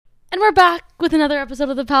we're back with another episode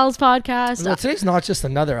of the Pals Podcast. Well, today's not just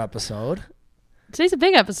another episode. Today's a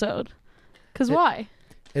big episode. Because why?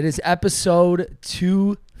 It is episode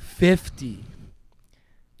 250.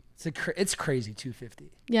 It's crazy, 250.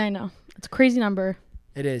 Yeah, I know. It's a crazy number.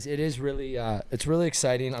 It is. It is really, it's really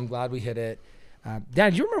exciting. I'm glad we hit it.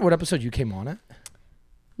 Dan, do you remember what episode you came on at?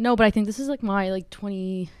 No, but I think this is like my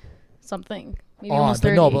 20-something. Maybe almost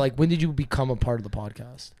 30. No, but like when did you become a part of the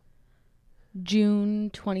podcast? June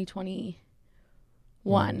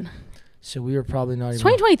 2021. So we were probably not It's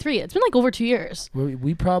even... 2023. It's been like over 2 years.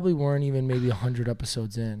 We probably weren't even maybe 100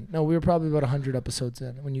 episodes in. No, we were probably about 100 episodes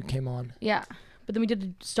in when you came on. Yeah. But then we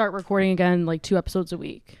did start recording again, like 2 episodes a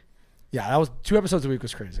week. Yeah, that was 2 episodes a week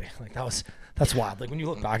was crazy. Like that's wild. Like when you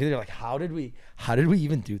look back at it, you're like, how did we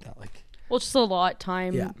even do that? Like, well, it's just a lot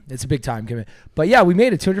time. Yeah, it's a big time commitment. But yeah, we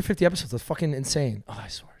made it 250 episodes. That's fucking insane. Oh, I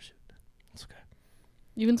swear. It's okay.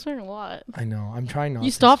 You've been swearing a lot. I know. I'm trying not to.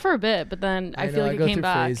 You stopped for a bit, but then I feel like it came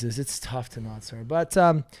back. Phases. It's tough to not swear. But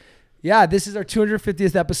yeah, this is our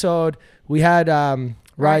 250th episode. We had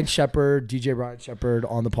Ryan Shepard, DJ Ryan Shepard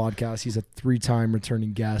on the podcast. He's a 3-time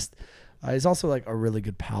returning guest. He's also like a really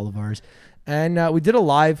good pal of ours. And we did a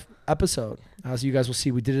live episode. As you guys will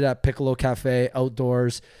see, we did it at Piccolo Cafe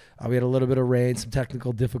outdoors. We had a little bit of rain, some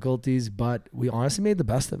technical difficulties, but we honestly made the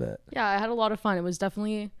best of it. Yeah, I had a lot of fun. It was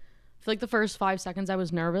definitely, for like the first 5 seconds, I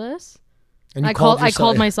was nervous. And I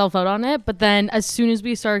called myself out on it, but then as soon as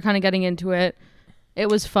we started kind of getting into it, it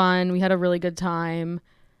was fun. We had a really good time.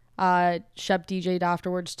 Shep DJ'd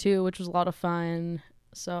afterwards too, which was a lot of fun.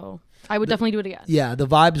 So I would definitely do it again. Yeah, the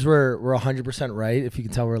vibes were 100% right. If you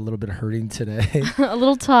can tell, we're a little bit hurting today. A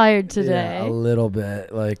little tired today. Yeah, a little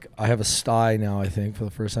bit. Like I have a sty now, I think, for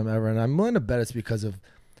the first time ever. And I'm willing to bet it's because of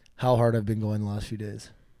how hard I've been going the last few days.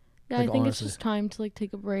 Yeah, like, I think honestly. It's just time to like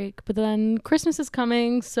take a break. But then Christmas is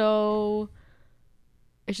coming, so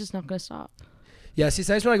it's just not going to stop. Yeah, see, it's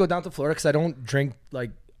nice when I go down to Florida because I don't drink,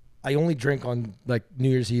 like, I only drink on like New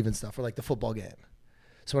Year's Eve and stuff or like the football game.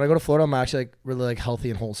 So when I go to Florida, I'm actually like really like healthy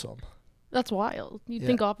and wholesome. That's wild. You'd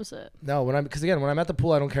think opposite. No, because again, when I'm at the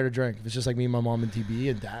pool, I don't care to drink. If it's just like me, my mom, and DB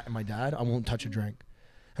and my dad, I won't touch a drink.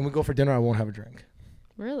 And we go for dinner, I won't have a drink.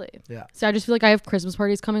 Really? Yeah. See, I just feel like I have Christmas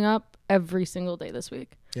parties coming up every single day this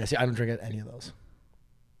week. Yeah, see, I don't drink at any of those.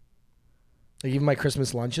 Like even my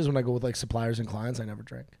Christmas lunches, when I go with like suppliers and clients, I never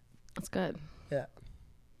drink. That's good. Yeah.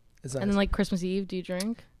 It's nice. And then like Christmas Eve, do you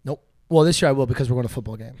drink? Nope. Well, this year I will because we're going to a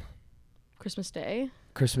football game. Christmas Day?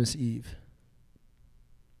 Christmas Eve.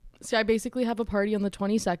 See, I basically have a party on the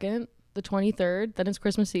 22nd, the 23rd, then it's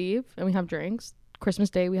Christmas Eve, and we have drinks. Christmas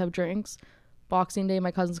Day, we have drinks. Boxing Day,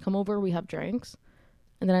 my cousins come over, we have drinks.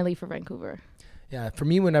 And then I leave for Vancouver. Yeah, for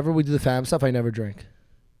me, whenever we do the fam stuff, I never drink.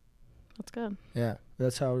 That's good. Yeah,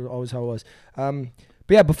 that's always how it was. But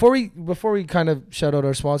yeah, before we kind of shout out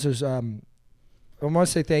our sponsors, I want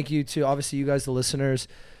to say thank you to obviously you guys, the listeners.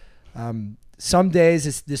 Some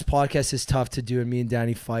days this podcast is tough to do, and me and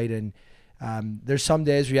Danny fight, and there's some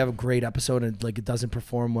days where you have a great episode and like it doesn't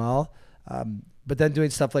perform well. But then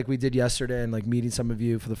doing stuff like we did yesterday and like meeting some of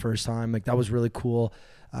you for the first time, like that was really cool.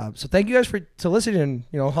 So thank you guys to listening and,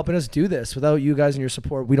 you know, helping us do this. Without you guys and your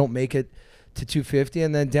support, we don't make it to 250.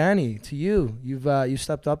 And then Danny, to you, you've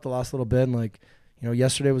stepped up the last little bit. And like, you know,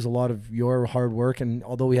 yesterday was a lot of your hard work. And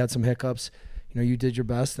although we had some hiccups, you know, you did your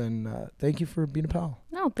best. And thank you for being a pal.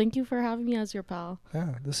 No, thank you for having me as your pal.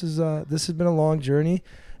 Yeah, this has been a long journey.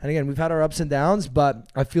 And again, we've had our ups and downs, but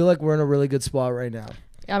I feel like we're in a really good spot right now.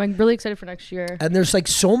 Yeah, I'm really excited for next year. And there's like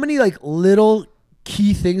so many like little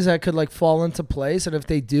key things that could like fall into place, and if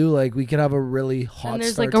they do, like we could have a really hot and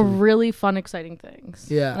there's start like a really fun, exciting things.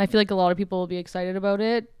 Yeah. And I feel like a lot of people will be excited about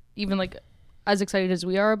it, even like as excited as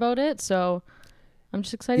we are about it. So I'm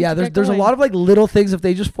just excited. Yeah, there's a lot of like little things if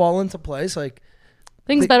they just fall into place, like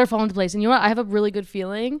things better fall into place. And you know what? I have a really good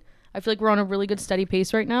feeling. I feel like we're on a really good steady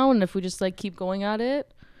pace right now, and if we just like keep going at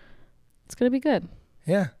it, it's gonna be good.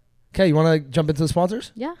 Yeah. Okay, you want to jump into the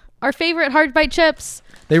sponsors? Yeah. Our favorite Hardbite Chips.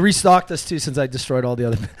 They restocked us too since I destroyed all the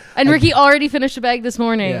other. And Ricky already finished a bag this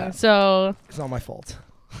morning, Yeah. So It's not my fault.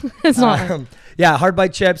 it's not. Yeah,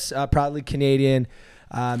 Hardbite Chips, proudly Canadian.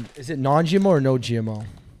 Is it non-GMO or no GMO?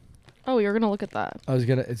 Oh, you're gonna look at that.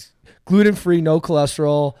 It's gluten-free, no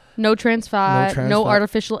cholesterol. No trans fat, no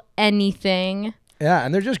artificial anything. Yeah,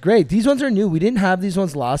 and they're just great. These ones are new. We didn't have these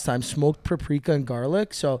ones last time. Smoked paprika and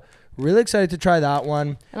garlic. So really excited to try that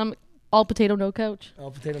one. And I'm all potato, no couch.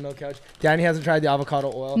 All potato, no couch. Danny hasn't tried the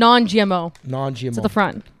avocado oil. Non-GMO. Non-GMO. It's at the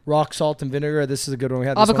front. Rock salt and vinegar. This is a good one. We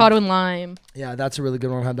had this avocado one. and lime. Yeah, that's a really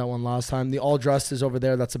good one. I had that one last time. The All Dressed is over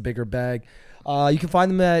there. That's a bigger bag. You can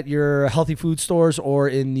find them at your healthy food stores or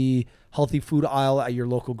in the healthy food aisle at your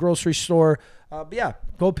local grocery store. But yeah,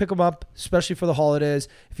 go pick them up, especially for the holidays.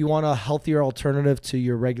 If you want a healthier alternative to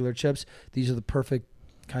your regular chips, these are the perfect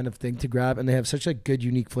kind of thing to grab, and they have such a good,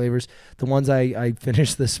 unique flavors. The ones I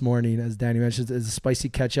finished this morning, as Danny mentioned, is the spicy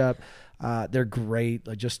ketchup. They're great,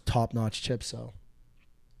 like just top-notch chips. So,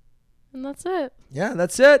 and that's it. Yeah,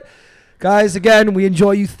 that's it. Guys, again, we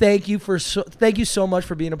enjoy you. Thank you so much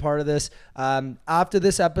for being a part of this. After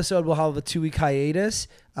this episode, we'll have a 2-week hiatus.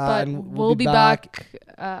 But and we'll be back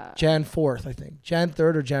Jan 4th, I think. Jan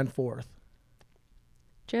 3rd or Jan 4th?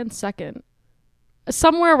 Jan 2nd.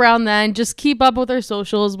 Somewhere around then. Just keep up with our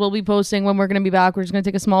socials. We'll be posting when we're going to be back. We're just going to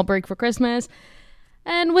take a small break for Christmas.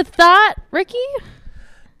 And with that, Ricky?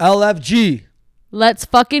 LFG. Let's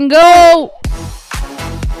fucking go!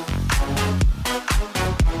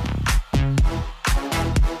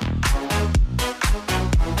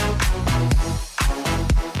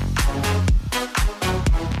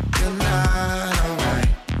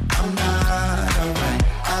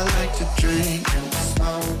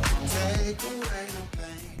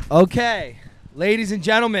 Okay, ladies and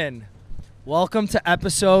gentlemen, welcome to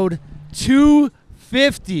episode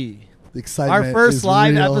 250. The excitement Our first is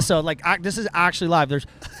live real. episode. Like, this is actually live. There's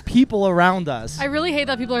people around us. I really hate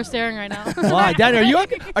that people are staring right now. Why? Danny, are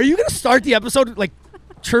you going to start the episode, like,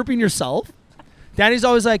 chirping yourself? Danny's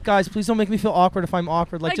always like, guys, please don't make me feel awkward if I'm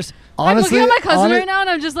awkward. Like, just honestly, I'm looking at my cousin right now, and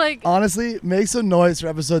I'm just like... Honestly, make some noise for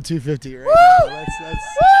episode 250 right now.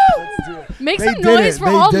 Let's do it. Make They some did noise it. for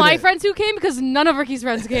They all did my it. friends who came, because none of Ricky's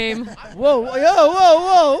friends came. whoa. You're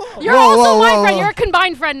Whoa, also whoa, my whoa, friend. whoa. You're a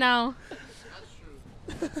combined friend now.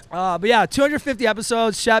 But yeah, 250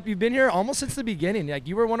 episodes. Shep, you've been here almost since the beginning. Like,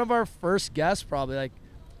 you were one of our first guests, probably. Like,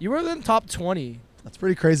 you were in the top 20. That's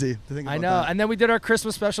pretty crazy to think about. I know. That. And then we did our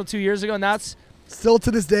Christmas special 2 years ago, and that's Still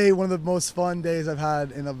to this day, one of the most fun days I've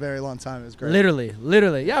had in a very long time. It was great.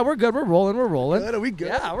 literally. Yeah, we're good. We're rolling. Good? Are we good?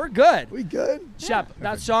 Yeah, we're good. We good? Shep,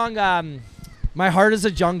 that song, My Heart is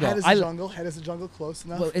a Jungle. Head is a jungle. Head is a jungle. Close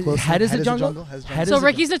enough. Well, Close Head enough. is a jungle? Head is a Head jungle. So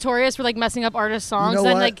Ricky's notorious for like messing up artist songs You know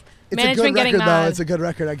and what? like It's a management good getting record, mad. though. It's a good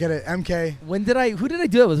record. I get it. MK. Who did I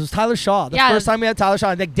do it with? It was Tyler Shaw. The Yeah. first time we had Tyler Shaw.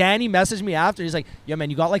 And like Danny messaged me after. He's like, yeah, man,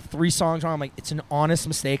 you got like 3 songs wrong. I'm like, it's an honest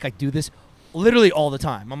mistake. I do this literally all the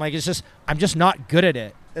time. I'm like, I'm just not good at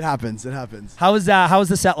it. It happens. It happens. How was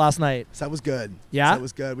the set last night? So that was good. Yeah? That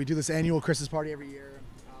was good. We do this annual Christmas party every year.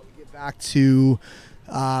 We get back to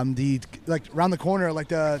the like around the corner, like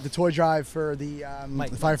the toy drive for the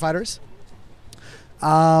firefighters.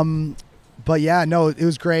 But yeah, no, it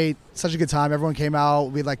was great. Such a good time. Everyone came out.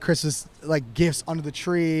 We had like Christmas like gifts under the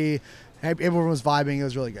tree. Everyone was vibing. It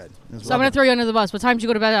was really good. So I'm gonna throw you under the bus. What time did you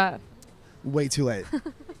go to bed at? Way too late.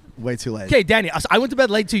 Way too late. Okay, Danny, I went to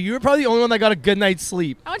bed late too. You were probably the only one that got a good night's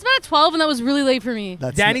sleep. I went to bed at 12, and that was really late for me.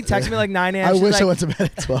 Danny texted me like 9 a.m. I She's wish like, I went to bed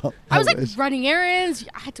at 12. I was like wish. running errands.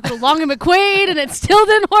 I had to go to Long and McQuaid, and it still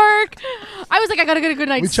didn't work. I was like, I gotta get a good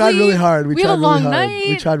night's We sleep. tried really hard. We had a long night.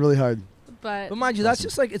 We tried really hard. But mind you, that's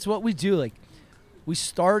just like, it's what we do. Like, we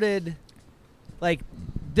started, like,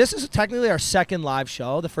 this is technically our second live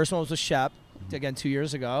show. The first one was with Shep, again, 2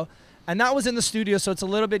 years ago. And that was in the studio, so it's a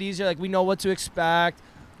little bit easier. Like, we know what to expect.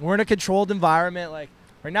 We're in a controlled environment. Like,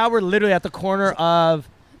 right now we're literally at the corner of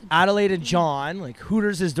Adelaide and John. Like,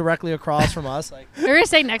 Hooters is directly across from us. Like, We're gonna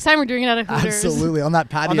say next time we're doing it at a Hooters. Absolutely. On that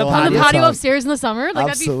patio. On the On the Patio patio top. upstairs in the summer, like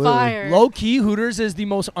Absolutely. that'd be fire. low key, Hooters is the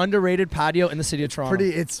most underrated patio in the city of Toronto.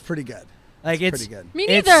 It's pretty good. Like, It's pretty good. Me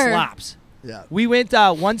it neither. slaps. Yeah. We went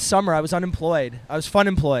one summer. I was unemployed. I was fun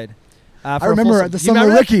employed. I remember the You summer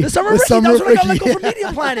remember Ricky. The summer The Ricky. summer That's when I got let Ricky. go from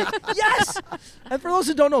Media Planet. Yes. And for those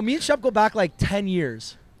who don't know, me and Shep go back like 10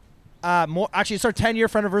 years. Actually, it's our 10-year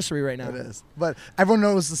anniversary right now. It is. But everyone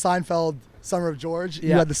knows the Seinfeld Summer of George. You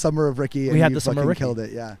Yeah. had the Summer of Ricky. And We had you the Summer fucking Ricky. killed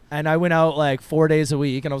it. Yeah. And I went out like 4 days a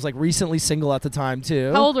week, and I was like recently single at the time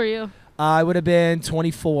too. How old were you? I would have been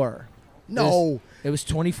 24. No. It was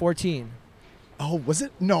 2014. Oh, was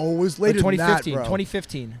it? No, it was Or later 2015. than that, bro.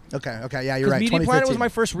 2015. Okay. Yeah, you're Because right. Media Planet was my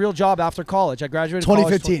first real job after college. I graduated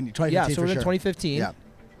 2015. college. Yeah, 2015 so for we're in sure. 2015. Yeah.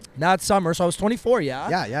 That summer, so I was 24.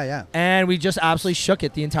 Yeah. Yeah. And we just absolutely shook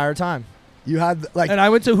it the entire time. You had like. And I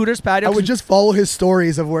went to Hooters patio. I would just follow his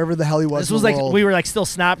stories of wherever the hell he was. This in was the like world. we were like still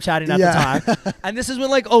Snapchatting at Yeah. the time, and this is when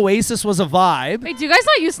like Oasis was a vibe. Wait, do you guys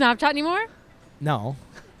not use Snapchat anymore? No,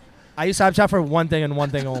 I use Snapchat for one thing and one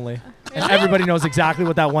thing only, and everybody knows exactly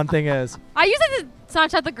what that one thing is. I use it to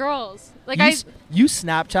Snapchat the girls. Like You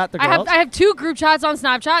Snapchat the girls? I have 2 group chats on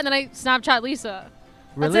Snapchat, and then I Snapchat Lisa.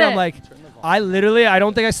 Really? That's I'm it. like, I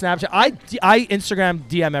don't think I Snapchat. I Instagram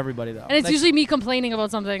DM everybody though, And it's Like, usually me complaining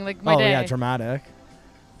about something like my oh day. yeah, dramatic.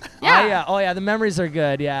 Yeah. Oh yeah, the memories are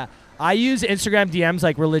good. Yeah, I use Instagram DMs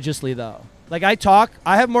like religiously though. Like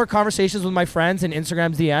I have more conversations with my friends in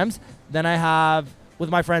Instagram's DMs than I have with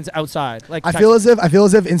my friends outside. Like I feel as if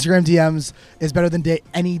Instagram DMs is better than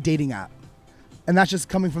any dating app. And that's just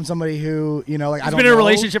coming from somebody who, you know, like, I don't know. He's been in a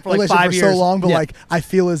relationship for like 5 years. so long, but like, I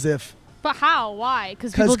feel as if. But how? Why?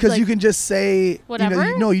 Because like, you can just say, whatever?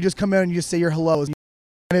 You just come in and you just say your hellos.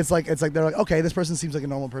 And it's like, they're like, okay, this person seems like a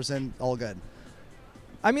normal person. All good.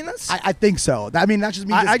 I mean, that's. I think so. That's just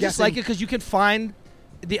me. I just like it because you can find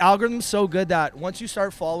the algorithm's so good that once you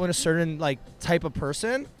start following a certain like type of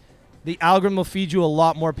person, the algorithm will feed you a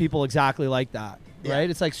lot more people exactly like that. Yeah. Right?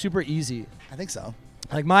 It's like super easy. I think so.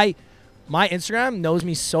 Like my Instagram knows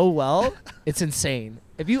me so well, it's insane.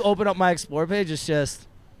 If you open up my explore page, it's just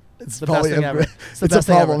the best thing ever. It's the best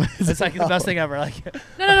thing ever. It's like the best thing ever. Like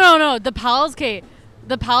no. The Pals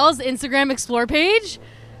Instagram explore page.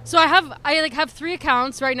 So I have 3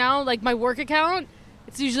 accounts right now. Like my work account,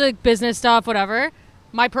 it's usually like business stuff, whatever.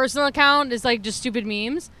 My personal account is like just stupid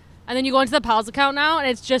memes. And then you go into the Pals account now, and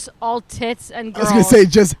it's just all tits and girls. I was gonna say,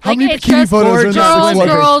 just how many bikini photos are in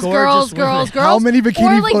that? Girls. How many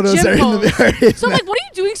bikini photos are in there? So I'm like, what are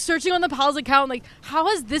you doing searching on the Pals account? Like, how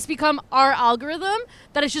has this become our algorithm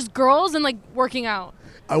that it's just girls and like working out?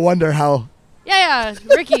 I wonder how. Yeah,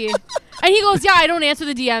 Ricky. And he goes, yeah, I don't answer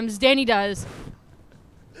the DMs. Danny does.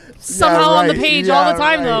 Somehow on the page all the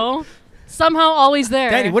time, though. Somehow always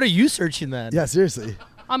there. Danny, what are you searching then? Yeah, seriously.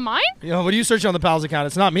 On mine? You know, what are you searching on the Pals account?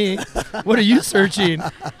 It's not me. What are you searching?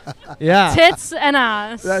 Yeah. Tits and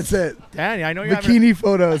ass. That's it. Danny, I know you're bikini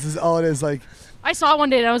photos is all it is. Like, I saw it one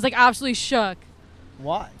day and I was like absolutely shook.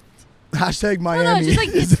 Why? Hashtag Miami. No, it's just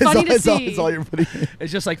like it's funny to see. It's all you're putting in.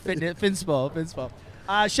 It's just like Finspo.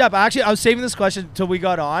 Shep, actually, I was saving this question until we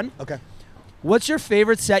got on. Okay. What's your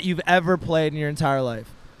favorite set you've ever played in your entire life?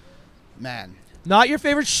 Man. Not your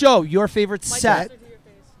favorite show, your favorite set.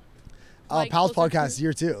 Pals podcast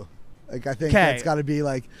year 2. Like, I think that's got to be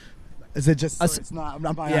like, is it just, it's not, I'm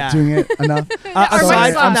not doing it enough.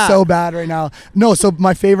 I'm so bad right now. No, so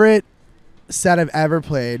my favorite set I've ever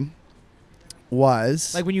played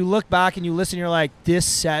was. Like when you look back and you listen, you're like, this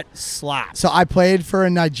set slaps. So I played for a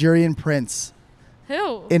Nigerian prince.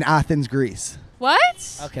 Who? In Athens, Greece.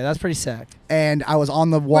 What? Okay, that's pretty sick. And I was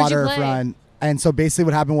on the waterfront. And so basically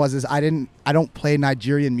what happened was I don't play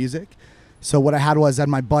Nigerian music. So what I had was I had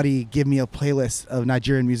my buddy give me a playlist of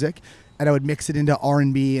Nigerian music, and I would mix it into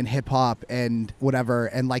R&B and hip hop and whatever.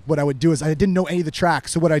 And like what I would do is I didn't know any of the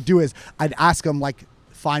tracks. So what I'd do is I'd ask him like,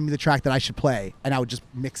 find me the track that I should play, and I would just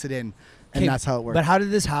mix it in, and that's how it worked. But how did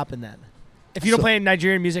this happen then? If you don't play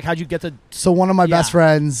Nigerian music, how'd you get the? So one of my best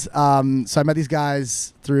friends. So I met these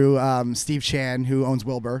guys through Steve Chan, who owns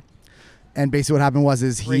Wilbur. And basically what happened was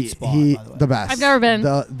he the best. I've never been.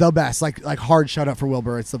 The best. Like hard shout out for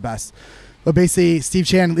Wilbur. It's the best. But basically Steve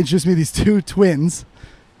Chan introduced me to these 2 twins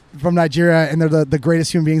from Nigeria, and they're the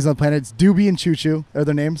greatest human beings on the planet. It's Doobie and Choo-Choo are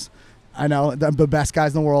their names. I know, the best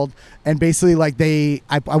guys in the world. And basically like I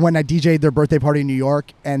went and I DJ'd their birthday party in New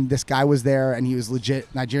York, and this guy was there, and he was legit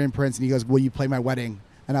Nigerian prince, and he goes, will you play my wedding?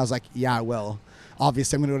 And I was like, yeah, I will.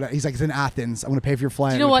 Obviously I'm going to go to, he's like, it's in Athens. I'm going to pay for your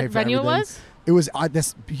flight. Do you know what venue it was? It was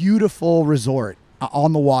this beautiful resort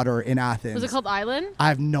on the water in Athens. Was it called Island? I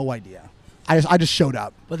have no idea. I just showed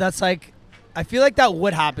up. But that's like, I feel like that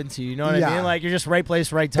would happen to you. You know what I mean? Like you're just right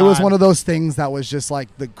place, right time. It was one of those things that was just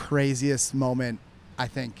like the craziest moment, I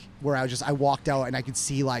think, where I walked out and I could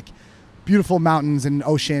see like beautiful mountains and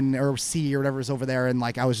ocean or sea or whatever is over there, and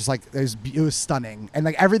like I was just like it was stunning, and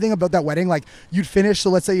like everything about that wedding, like you'd finish,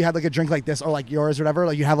 so let's say you had like a drink like this or like yours or whatever,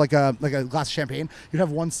 like you have like a glass of champagne, you'd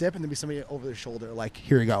have one sip and there'd be somebody over their shoulder like,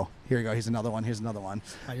 here you go, here's another one. Just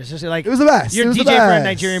like, it was the best. You're DJ for a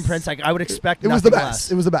Nigerian prince, like I would expect it was the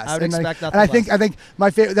best. It was the best. I would expect nothing less. And I think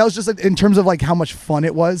my favorite, that was just like, in terms of like how much fun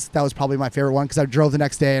it was, that was probably my favorite one, because I drove the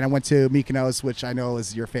next day and I went to Mykonos, which I know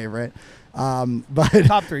is your favorite. But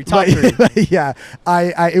top three. Yeah,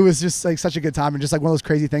 it was just like such a good time and just like one of those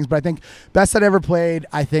crazy things. But I think best that I ever played,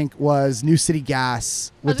 I think, was New City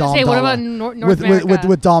Gas with Dom Dalla. What about North America?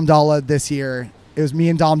 with Dom Dalla this year. It was me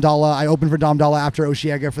and Dom Dalla. I opened for Dom Dalla after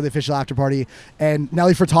Oshiega for the official after party, and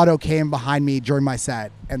Nelly Furtado came behind me during my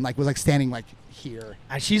set and like was like standing like here.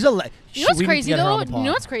 And she's you know what's crazy though? You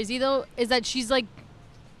know what's crazy though is that she's like,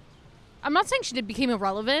 I'm not saying she became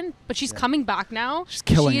irrelevant, but she's coming back now. She's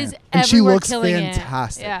killing it. And she looks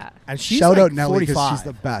fantastic. Yeah. And she's shout like out Nelly because 45. she's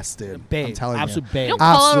the best, dude. Babe, I'm telling absolute you. babe. You don't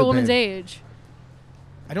call her a woman's age.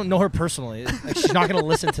 I don't know her personally. Like, she's not gonna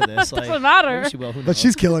listen to this. Like, doesn't matter. She will. Who knows? But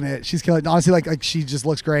she's killing it. She's killing it. Honestly, like she just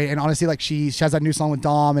looks great. And honestly, like she has that new song with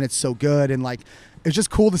Dom, and it's so good. And like it's just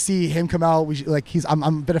cool to see him come out.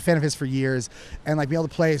 I'm been a fan of his for years, and like being able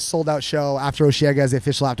to play a sold out show after Oshiega as the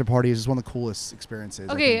official after party is just one of the coolest experiences.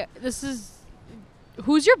 Okay, this is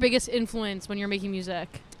Who's your biggest influence when you're making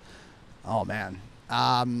music? Oh man.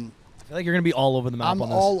 I feel like you're gonna be all over the map I'm on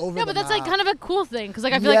this. all over. Yeah, but that's like kind of a cool thing because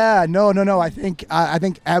like I feel yeah, no. I think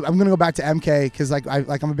I'm gonna go back to MK because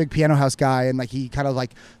I'm a big Piano House guy, and like he kind of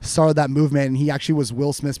like started that movement, and he actually was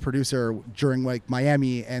Will Smith's producer during like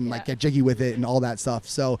Miami and like Get Jiggy with It and all that stuff.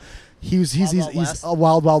 So he's a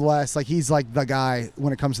Wild West. Like he's like the guy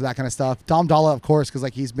when it comes to that kind of stuff. Dom Dalla, of course, because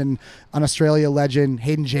like he's been an Australia legend.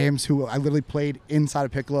 Hayden James, who I literally played inside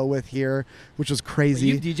of Piccolo with here, which was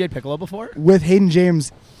crazy. Wait, you've DJ'd Piccolo before? With Hayden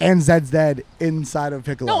James and Zed's Dead inside of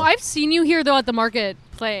Piccolo. No, I've seen you here though at the market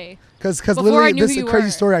play. Because Before I literally, knew this is who a you crazy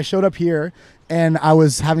were. story. I showed up here, and I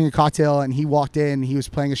was having a cocktail, and he walked in. He was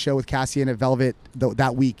playing a show with Cassian at Velvet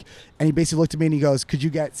that week, and he basically looked at me and he goes, "Could you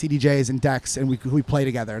get CDJs and decks, and we play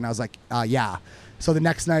together?" And I was like, "Yeah." So the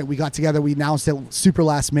next night we got together. We announced it super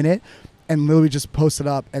last minute, and literally just posted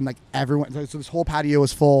up, and like everyone. So this whole patio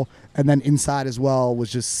was full, and then inside as well was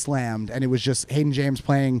just slammed, and it was just Hayden James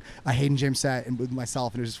playing a Hayden James set and with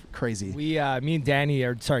myself, and it was just crazy. We, me and Danny,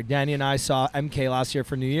 Danny and I saw MK last year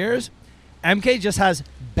for New Year's. MK just has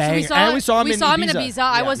bang, and we saw him in Ibiza.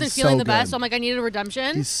 I wasn't He's feeling so the best, good. so I'm like, I needed a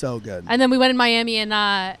redemption. He's so good. And then we went in Miami,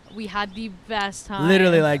 and we had the best time.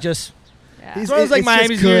 Literally, like just. Yeah. It's one of those, like, it's just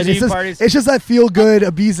Miami's good. New Year's It's Eve just- parties. It's just that feel good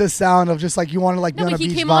Ibiza sound of just like you want to like No, be on but a he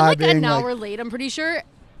beach came on like vibing, an hour late. I'm pretty sure.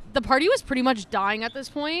 The party was pretty much dying at this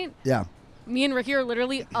point. Yeah. Me and Ricky are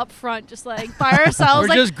literally up front, just like by ourselves,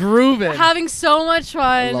 We're like just grooving. having so much fun.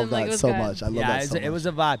 I love and, like, that it was so good. much. I love Yeah, that so much. it was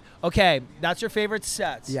a vibe. Okay, that's your favorite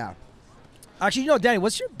sets. Yeah. Actually, Danny,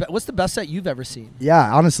 what's the best set you've ever seen?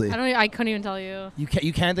 Yeah, honestly. I couldn't even tell you. You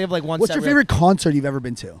can't think of like one. What's set your where- favorite concert you've ever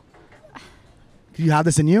been to? Do you have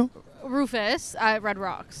this in you? Rufus at Red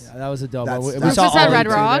Rocks. Yeah, that was a dope. That's- We that's- saw Rufus at Ollie Red too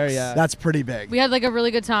there, Rocks. yeah. That's pretty big. We had like a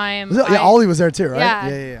really good time. Yeah, Ollie was there too, right? Yeah.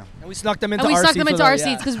 Yeah. And we snuck them into And we our snuck seats them with into our our-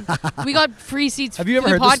 seats because we got free seats. Have you ever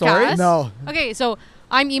for heard the story? podcast. No. Okay, so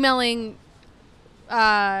I'm emailing,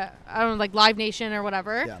 I don't know, like Live Nation or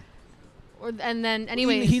whatever. Yeah. And then,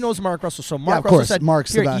 anyways, He knows Mark Russell, so Yeah, Mark of Russell course. said,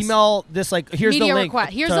 Mark's "Here, the best." email this. Like, here's media the link.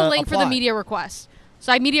 request. Here's to the link for the apply." media request.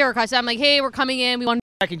 So I media requested. I'm like, hey, we're coming in. We want.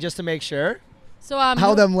 Checking just to make sure. So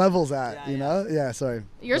How them levels at, Yeah, you know? Yeah, sorry.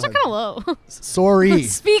 yours Go are ahead. kind of low. Sorry.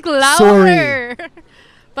 Speak louder.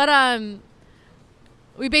 But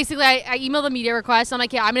we basically I emailed the media request. I'm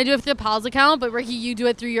like, yeah, I'm gonna do it through Pal's account, but Ricky, you do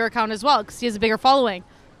it through your account as well because he has a bigger following.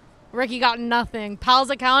 Ricky got nothing. Pal's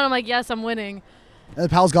account. I'm like, yes, I'm winning. And the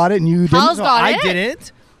pals got it and you Pals didn't? got I it.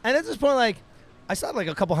 didn't. And at this point, like, I saw like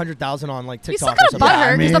a couple 100,000 on like You TikTok. still or got a something.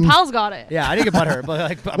 butthurt I because the mean- Pals got it. Yeah, I didn't get butthurt, but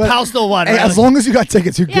like Pal still won. Hey, right? as Like, long as you got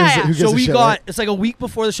tickets, who gives, Yeah, yeah. who gives so a we shit, got right? it's like a week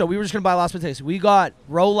before the show. We were just gonna buy last minute tickets. We got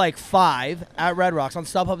row like 5 at Red Rocks on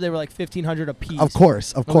StubHub. They were like 1,500 a piece. Of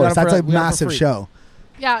course. And we got it That's for- a we got it for massive free. show.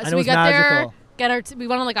 Yeah, And so it we was got there, magical. get our we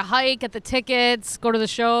went on like a hike, get the tickets, go to the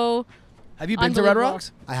show. Have you been to Red Unbelievable.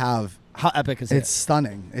 Rocks? I have. How epic is It's it?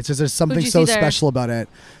 stunning. It's just there's something Who'd you so see there? special about it.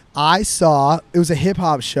 I saw it was a hip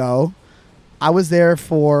hop show. I was there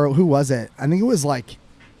for who was it? I think it was like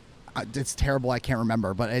it's terrible. I can't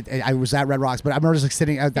remember, but I was at Red Rocks. But I remember just like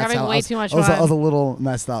sitting. That's having how way I was, too much I was, I fun. was a little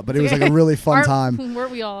messed up, but it was like a really fun time.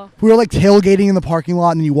 Weren't we all? We were like tailgating in the parking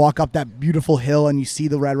lot, and then you walk up that beautiful hill, and you see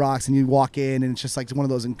the Red Rocks, and you walk in, and it's just like one of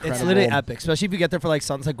those incredible. It's literally epic, especially if you get there for like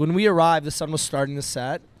sun. It's like when we arrived, the sun was starting to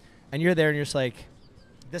set, and you're there, and you're just like,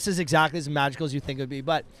 this is exactly as magical as you think it would be.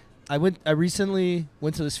 But I recently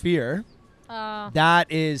went to the Sphere. That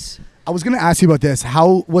is. I was gonna ask you about this.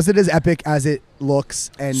 How was it as epic as it looks?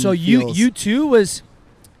 And So feels? you two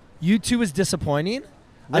was disappointing.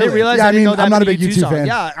 I didn't Really? realize Yeah, I didn't I mean, know that I'm not a many big U2 U2 songs. fan.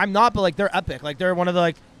 Yeah, I'm not, but like they're epic. Like they're one of the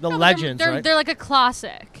like the No, but legends, they're, right? They're like a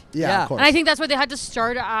classic. Yeah, Yeah. of course. And I think that's why they had to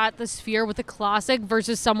start at the Sphere with a classic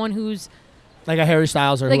versus someone who's Like a Harry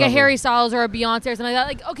Styles or like a whoever. Harry Styles or a Beyonce or something like that.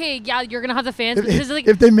 Like, okay, yeah, you're gonna have the fans, but this is like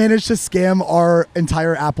if they managed to scam our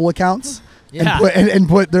entire Apple accounts Yeah. and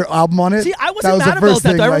put their album on it, See, I that wasn't was mad the about first that.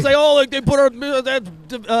 thing. Though. Everyone's like, like, oh, like they put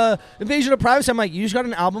our invasion of privacy. I'm like, you just got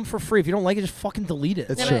an album for free. If you don't like it, just fucking delete it.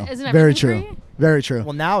 it's Yeah, true. but isn't Very everything true. free? Very true.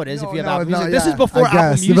 Well, now it is. if you have No, Apple no, Music, this yeah, is before I guess.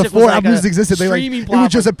 Apple Music Before was like Apple a Music existed, streaming it would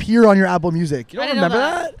just platform. appear on your Apple Music. You don't I didn't know remember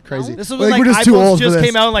that. that? Crazy. This was Like, when we're like just too iPhones old for just this.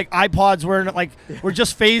 came out, and like iPods were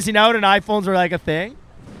just phasing out, and iPhones were like a thing.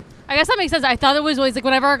 I guess that makes sense. I thought it was always like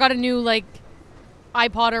whenever I got a new like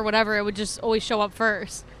iPod or whatever, it would just always show up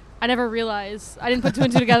first. I never realized. I didn't put two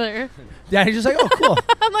and two together. Yeah, he's just like, oh, cool.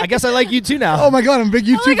 I guess I like you too now. Oh my god, I'm a big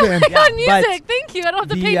I'm YouTube like, oh fan. my god, but music! Thank you. I don't have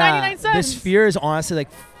to pay 99 The cents. Sphere is honestly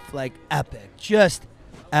like epic, just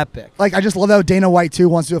epic. Like I just love how Dana White too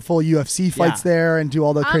wants to do a full UFC fights there and do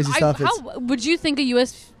all the crazy stuff. How would you think a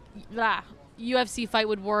UFC fight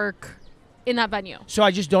would work in that venue? So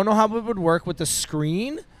I just don't know how it would work with the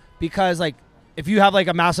screen because like if you have like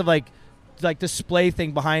a massive like display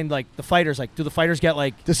thing behind like the fighters, like do the fighters get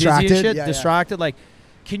like Distracted? dizzy and shit? Yeah, Distracted? Like,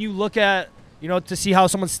 can you look at, you know, to see how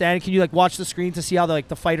someone's standing? Can you like watch the screen to see how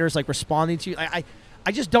the fighters like responding to you?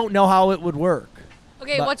 I just don't know how it would work.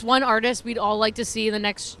 Okay, But- what's one artist we'd all like to see in the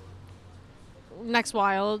next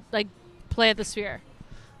while, like, play at the Sphere?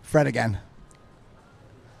 Fred again.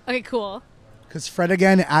 Okay, cool. Because Fred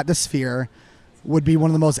again at the Sphere would be one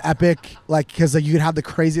of the most epic, like, because like, you could have the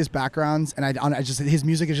craziest backgrounds, and I just his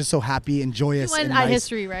music is just so happy and You joyous. went and at nice.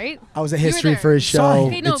 History, right? I was at You were History there. for his show. Sorry.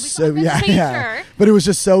 Okay, no, It's because so, I'm just making sure. But it was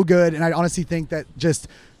just so good, and I honestly think that just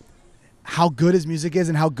how good his music is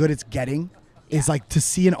and how good it's getting is like to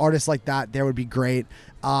see an artist like that there would be great.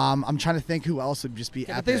 I'm trying to think who else would just be Yeah,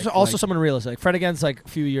 but epic. there's also like, someone realistic. Like Fred again's like a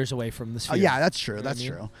few years away from this. yeah, that's true. You know what That's I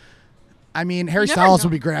mean? true. I mean, Harry never Styles know.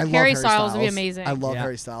 would be great. I love Harry Harry Styles would be amazing. I love Yeah.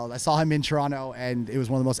 Harry Styles. I saw him in Toronto, and it was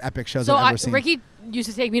one of the most epic shows So I've ever seen. Ricky used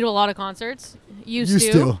to take me to a lot of concerts. Used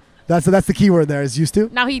to. That's the key word there is used to.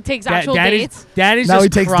 Now he takes actual dates. Danny's Now he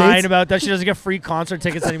just takes crying dates? about that she doesn't get free concert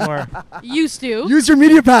tickets anymore. Used to. Use your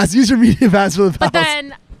media pass. Use your media pass for the But pals.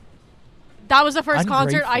 then that was the first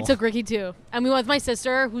concert I Ungrateful. took Ricky to. And we went with my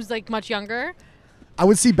sister, who's like much younger. I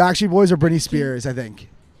would see Backstreet Boys or Britney Spears, I think.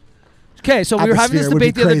 Okay, so At we were the having this Sphere would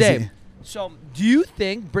be debate the other day. crazy. So, do you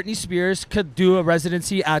think Britney Spears could do a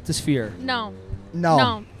residency at the Sphere? No. No.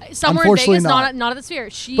 No. Somewhere in Unfortunately Vegas, not. not at the Sphere.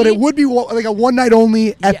 But it would be like a one night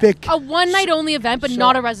only epic. a one night only event, but So,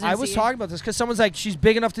 not a residency. I was talking about this because someone's like, she's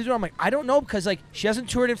big enough to do it. I'm like, I don't know, because like she hasn't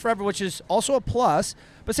toured in forever, which is also a plus.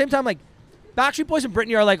 But at the same time, like Backstreet Boys and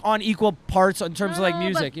Britney are like on equal parts in terms of like No,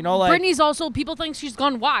 music, but you know, like. Britney's also, people think she's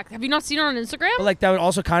gone whack. Have you not seen her on Instagram? But like that would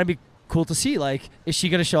also kind of be cool to see. Like, is she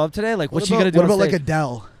gonna show up today? Like, what's she about, gonna do? What on about like stage?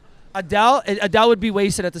 Adele? Adele would be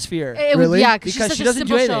wasted at the Sphere It Really? would, yeah, because because she's she such a doesn't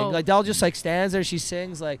do simple anything. show. Like Adele just like stands there, she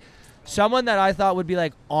sings. Like someone that I thought would be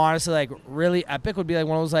like honestly like really epic would be like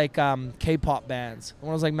one of those like K-pop bands,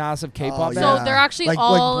 one of those like massive K-pop Oh, bands. So they're actually like,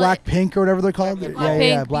 all- like Blackpink or whatever they're called.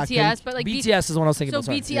 Blackpink, Blackpink. BTS, but like BTS is the one I was thinking so about.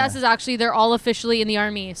 sorry. BTS is actually, they're all officially in the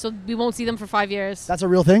army, so we won't see them for 5 years. That's a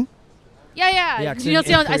real thing. Yeah, Did you not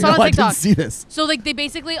see on, I saw No, it on I didn't TikTok. see this. So like they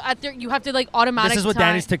basically you have to like automatic. This is what time.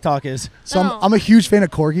 Danny's TikTok is. So No. I'm a huge fan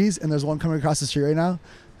of corgis, and there's one coming across the street right now.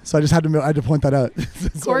 So I just had to point that out.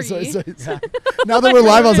 Sorry. Corgi? Now that we're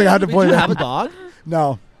live, I was like, I had to Wait, point do it you have a out. dog?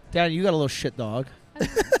 No. Danny, you got a little shit dog.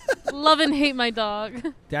 Love and hate my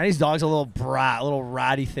dog. Danny's dog's a little brat, a little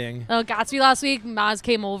ratty thing. Oh, Gatsby last week, Maz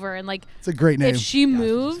came over and like It's a great name. if she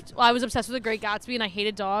moved, well, I was obsessed with The Great Gatsby and I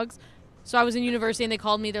hated dogs. So I was in university and they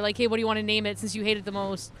called me. They're like, hey, what do you want to name it since you hate it the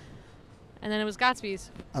most? And then it was Gatsby's.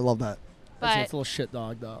 I love that. That's a But little shit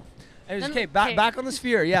dog though. Anyways, Then- okay, okay. back on the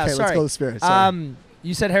Sphere. Yeah, Okay, sorry. let's go to the Spirit. Sorry.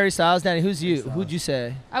 You said Harry Styles, Danny. Who's you? Who'd you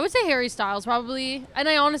say? I would say Harry Styles probably. And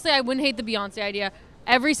I honestly, I wouldn't hate the Beyonce idea.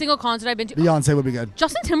 Every single concert I've been to. Beyonce would be good.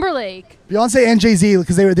 Justin Timberlake. Beyonce and Jay-Z,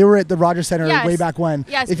 because they were at the Rogers Center Yes. way back when.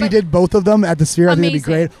 Yes, if you but- did both of them at the Sphere, I think it'd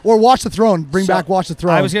be Amazing. great. Or Watch the Throne. Bring So, back Watch the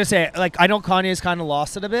Throne. I was gonna say, like, I know Kanye's kind of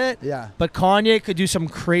lost it a bit. Yeah. But Kanye could do some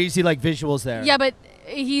crazy like visuals there. Yeah, but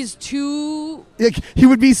he's too. Like, he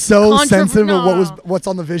would be so sensitive of No. what's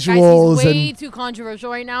on the Guys, visuals. he's way And too controversial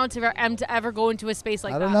right now to ever go into a space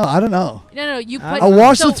like I that. don't know. No, you put. A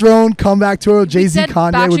Watch so the Throne, comeback tour, we Jay-Z, said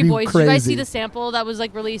Kanye Backstreet would be Boys. crazy. Did you guys see the sample that was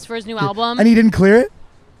like released for his new album? And he didn't clear it?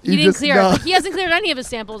 He didn't just- clear no. it. But he hasn't cleared any of his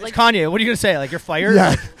samples. It's Like, Kanye. What are you gonna say? Like you're fired?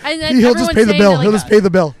 Yeah. and then He'll just everyone's pay the saying bill. that, He'll like, just pay the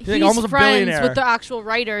bill. He's like he's almost a friends billionaire. with the actual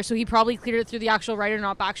writer, so he probably cleared it through the actual writer,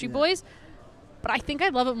 not Backstreet Boys. But I think I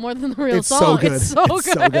love it more than the real It's song. so good. It's so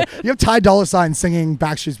good. You have Ty Dolla $ign singing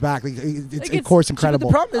Backstreet's Back. Like, it's Like, of course See, but incredible.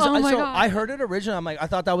 the problem is, Oh my so God. I heard it originally. I'm like, I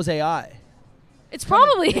thought that was AI. It's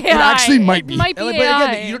probably AI. actually might be. It might be And, like, AI. but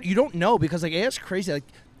again, you don't know because like AI's crazy. Like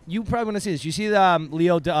you probably want to see this. You see the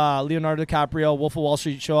Leonardo DiCaprio Wolf of Wall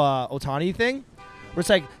Street show Otani thing, where it's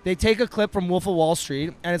like they take a clip from Wolf of Wall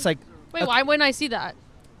Street and it's like Wait, why wouldn't I see that?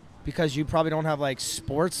 because you probably don't have like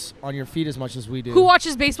sports on your feed as much as we do. Who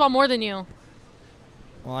watches baseball more than you?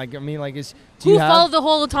 Well, like, I mean, like, do Who you have? followed the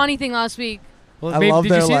whole Otani thing last week? Well, I maybe, love did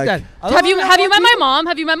you their, see like- that? Have you met my mom?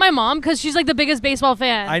 Have you met my mom? Because she's like the biggest baseball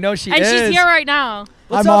fan. I know she and is. she's here right now.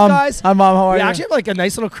 What's Hi, up, Mom. guys? Hi, Mom. How are We you? actually have like a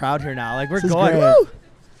nice little crowd here now. Like we're This is going. great. Woo!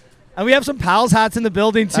 And we have some pals hats in the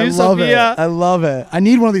building too. I love Sophia. it. I love it. I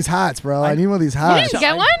need one of these hats, bro. I need one of these You hats. didn't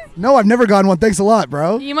get one? No, I've never gotten one. Thanks a lot,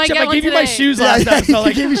 bro. You might Chip, get I one gave you today. my shoes Yeah, last time. So he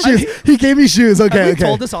like, gave me shoes. He gave me shoes. Have Okay, we okay.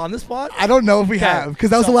 told this on the spot? I don't know if we Okay. have,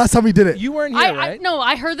 because that was So- the last time we did it. You weren't here, I right? no,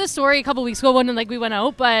 I heard this story a couple weeks ago when like we went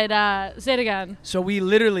out, but say it again. So we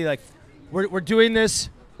literally like, we're doing this.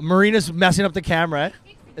 Marina's messing up the camera.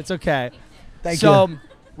 It's okay. Thank so you.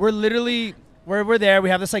 we're literally we're there. We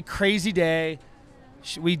have this like crazy day.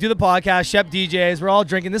 We do the podcast. Shep DJs. We're all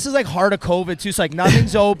drinking. This is like heart of COVID too. So like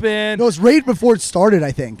nothing's open. No, it was right before it started,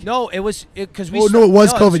 I think. No, it was because we. Oh, no, it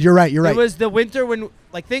was COVID. You're right. You're right. It was the winter when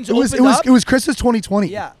like things It opened up. was Christmas 2020.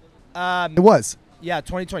 Yeah. It was. Yeah,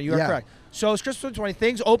 2020. You are Yeah. correct. So it was Christmas 2020.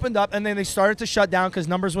 Things opened up and then they started to shut down because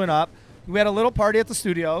numbers went up. We had a little party at the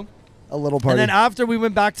studio. A little party. And then after we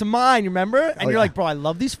went back to mine, you remember? And you're yeah. like, bro, I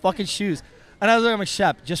love these fucking shoes. And I was like, I'm a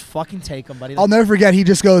Shep, just fucking take them, buddy. I'll never forget. He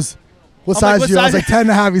just goes, "What I'm like, size "What do you?" I was size?" like 10 and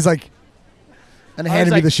a half. He's like, and I was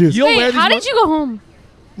handed me like, the shoes. "You'll wear Wait, these how mo-" did you go home?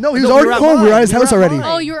 No, he was No, we already were at home. We were mine. at his We were house at already. mine.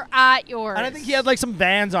 Oh, you were at yours. And I think he had like some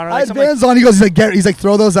Vans on. Or I like had some Vans on. He goes, he's like,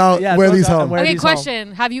 throw those out. Yeah, wear throw these those out home. and wear Okay, these home.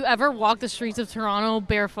 question. Have you ever walked the streets of Toronto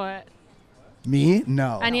barefoot? Me?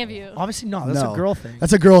 No. Any of you? Obviously not. That's No. a girl thing.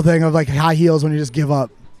 That's a girl thing of like high heels when you just give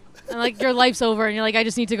up. And like your life's over and you're like, I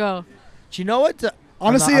just need to go. Do you know what?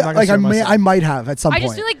 Honestly, I'm not gonna like say I myself. might have at some I point.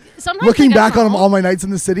 just feel like sometimes Looking like, I back don't on know. all my nights in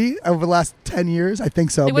the city over the last 10 years, I think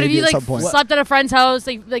so. Like, what if maybe you at like some point. slept at a friend's house?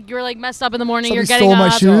 Like you were like messed up in the morning. Somebody You're getting stole my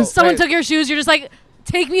up. shoes? Someone Wait. took your shoes. You're just like,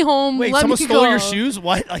 take me home. Wait, let someone me stole go. your shoes?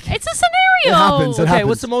 What? Like, It's a scenario. It happens, it okay, happens.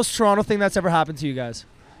 what's the most Toronto thing that's ever happened to you guys?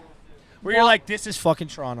 Where you're What? like, this is fucking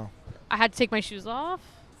Toronto. I had to take my shoes off.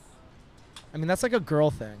 I mean, that's like a girl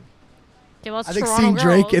thing. Okay, well, it's I think Toronto seeing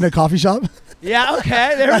Drake girls. in a coffee shop. Yeah,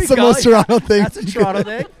 okay, there That's we the go. most Toronto thing. That's a Toronto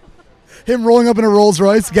thing. Him rolling up in a Rolls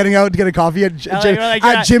Royce, getting out to get a coffee at, Yeah, like, you're like,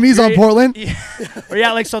 at Jimmy's on Portland. Yeah. Or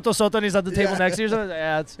yeah, like Soto and he's at the table next to you. Or something.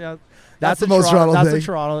 Yeah, that's the a most Toronto That's thing. a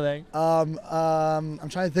Toronto thing. I'm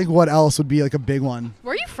trying to think what else would be like a big one.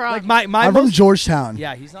 Where are you from? Like my I'm from most, Georgetown.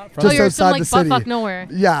 yeah, he's not oh, from. just you're outside from like the city. buttfuck nowhere.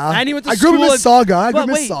 Yeah. And he went to I grew up in school Mississauga. I grew up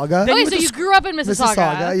in But wait, Mississauga. then Okay, he so went to you grew up in Mississauga.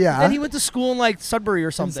 Mississauga, yeah. Then he went to school in like Sudbury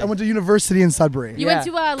or something. I went to university in Sudbury. You went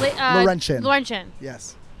to Laurentian. Laurentian.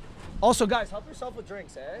 Yes. Also, guys, help yourself with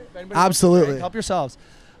drinks, eh? If anybody wants to Absolutely. drink, help yourselves.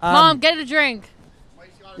 Mom, get a drink.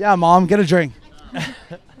 Yeah, Mom, get a drink.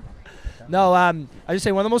 No, I just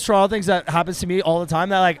say one of the most Toronto things that happens to me all the time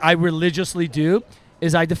that like I religiously do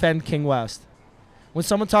is I defend King West. When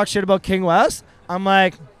someone talks shit about King West, I'm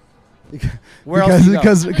like, where else do you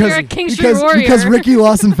go? You're a King Street warrior. Because Ricky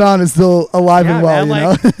Lost and Found is still alive and well, man, you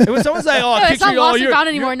like, know? when someone's like, oh, No, King it's not Street, oh, lost and you're- found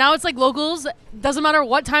anymore. you're- Now it's like locals. Doesn't matter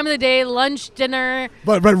what time of the day, lunch, dinner.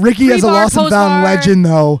 But Ricky as a Pre-bar, Lost and Found post-bar. legend,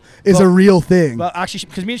 though, is a Well- real thing. Well, actually,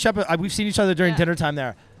 because me and Shep, we've seen each other during Yeah. dinner time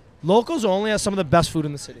there. Locals only has some of the best food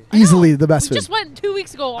in the city. Easily the best We food. just went 2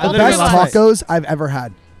 weeks ago. I The all literally best three of us. last tacos I've ever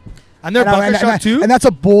had. And their And, I- butter and, shop and, too. and that's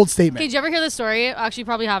a bold Okay, statement. did you ever hear this story? Actually,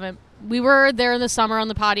 probably haven't. We were there in the summer on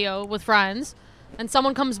the patio with friends, and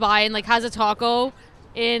someone comes by and like has a taco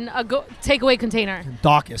in a takeaway container.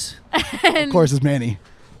 Dawkins. And Of course, it's Manny.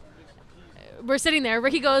 we're sitting there.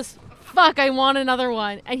 Ricky goes, "Fuck, I want another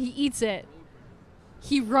one," and he eats it.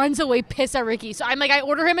 He runs away, pissed at Ricky. So I'm like, I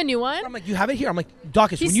order him a new one. I'm like, you have it here. I'm like,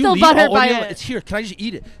 Dawkins, He's when you still leave, butthurt I'll by order you. it. It's here. Can I just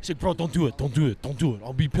eat it? He's like, bro, don't do it. Don't do it. Don't do it.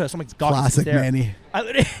 I'll be pissed. I'm like, Dawkins, Classic it's there. Manny. I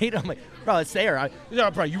literally hate it. I'm like, bro, it's there.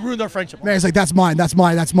 Bro, you ruined our friendship. Manny's like, that's mine. That's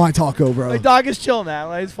mine. That's my taco, bro. Like, Dawkins, chill, man.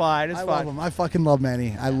 Like, it's fine. It's I fine. love him. I fucking love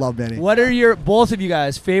Manny. I love Manny. What are your, both of you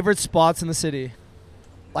guys, favorite spots in the city?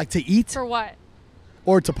 Like to eat For what?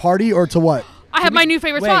 or to party or to what? I have my new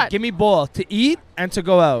favorite Wait, spot. give me both. To eat and to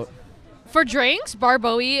go out. For drinks, Bar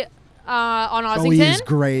Bowie on Bowie Ossington. is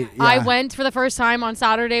great. Yeah. I went for the first time on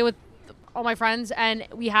Saturday with all my friends, and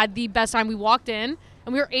we had the best time. We walked in,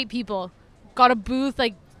 and we were 8 people. Got a booth,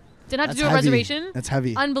 like, didn't have That's to do a heavy. reservation. That's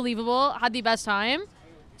heavy. Unbelievable. Had the best time.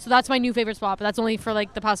 So that's my new favorite spot, but that's only for,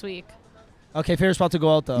 like, the past week. Okay, favorite spot to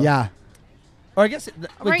go out, though. Yeah. Or I guess, wait,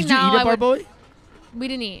 Right did you now, eat I at Bar would- Bowie? We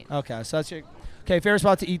didn't eat. Okay, so that's your, okay, favorite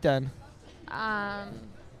spot to eat then.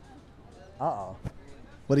 Uh-oh.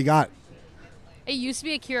 What do you got? It used to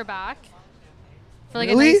be a Kira back. For like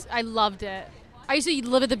Really? a nice, I loved it. I used to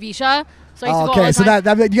live at the Visha, so I used to go all Okay, the so time.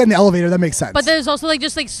 that you get in the elevator. That makes sense. But there's also like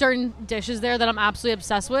just like certain dishes there that I'm absolutely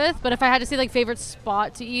obsessed with. But if I had to say like favorite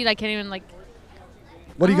spot to eat, I can't even like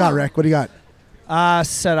what do you got, Rick? What do you got?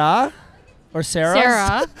 Sarah? Or Sarah?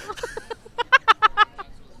 Sarah.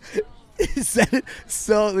 He said it.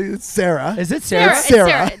 So it's Sarah. Is it Sarah? It's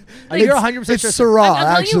Sarah. Are you 100% It's sure? Sarah, I'm telling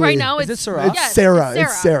actually. you right now, Is it's it Sarah? It's Yes, Sarah. it's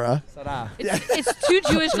It's Sarah. Sarah. It's 2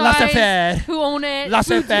 Jewish Laissez-faire. guys who own it.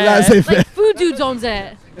 Laissez-faire. Laissez-faire. Like food dudes owns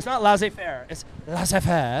it. It's not laissez-faire. It's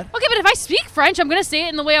laissez-faire. Okay, but if I speak French, I'm gonna say it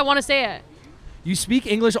in the way I want to say it. You speak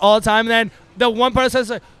English all the time, and then the one person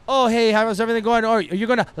says, like, oh, hey, how's everything going? Or are you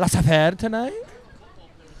going to laissez-faire tonight?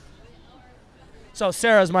 So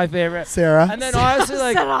Sarah's my favorite. Sarah. And then honestly,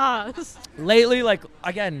 like, Sarah. lately, like,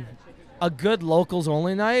 again, a good locals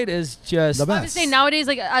only night is just... The I'm best. just saying nowadays,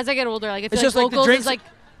 like as I get older, like I feel It's like just like the locals drinks- is like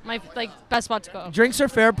my best spot to go. Drinks are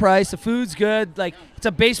fair price. The food's good. Like, it's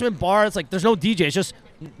a basement bar. It's like, there's no DJ. It's just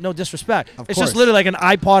No disrespect. Of It's course. just literally like an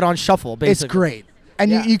iPod on shuffle, basically. It's great. And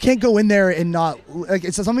Yeah. you can't go in there and not like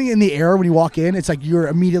it's something in the air when you walk in. It's like you're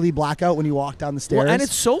immediately blackout when you walk down the stairs. Well, and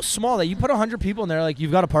it's so small that you put 100 people in there, like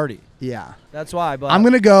you've got a party. yeah. That's why. But I'm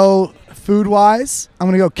gonna go food wise. I'm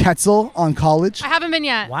gonna go Quetzal on College. I haven't been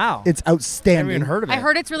yet. wow, It's never outstanding. even heard of it. I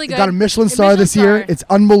heard it's really It good. got a Michelin A star this year. star. It's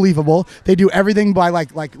unbelievable. They do everything by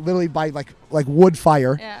like literally by like wood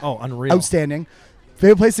fire. Yeah. Oh, unreal. Outstanding.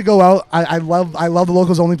 Favorite place to go out. I love the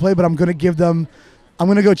locals only play, but I'm gonna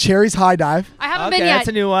go Cherry's High Dive. I haven't Okay, been yet. that's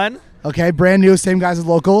a new one. Okay, brand new, same guys as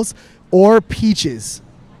locals, or Peaches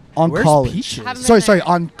on Where's College. Peaches? Haven't Sorry, been there.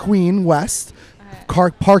 on Queen West,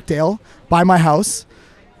 Okay. Parkdale, by my house.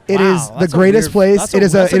 It Wow, is the that's a greatest weird- place. that's It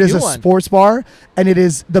is that's a new one. sports bar, and it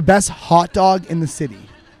is the best hot dog in the city.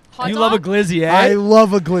 Hot You dog? love a glizzy, eh? I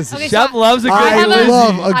love a glizzy. Okay, Chef so loves a good I have a- glizzy.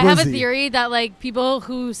 love a I have a glizzy. theory that like people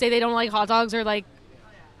who say they don't like hot dogs are like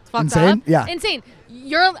fucked Insane? up. Yeah. Insane.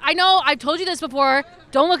 I know I've told you this before.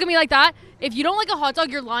 Don't look at me like that. If you don't like a hot dog,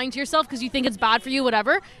 you're lying to yourself because you think it's bad for you,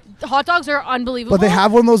 whatever. Hot dogs are unbelievable. But they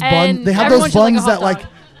have one of those buns. and They have everyone those should like a buns hot that like. dog.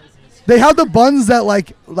 They have the buns that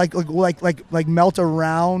like melt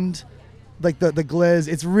around, like the glizz.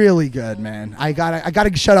 It's really good, man. I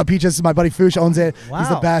gotta shout out Peaches. My buddy Foosh owns it. He's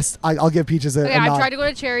the Wow. best. I'll give Peaches a Okay, nod. I've tried to go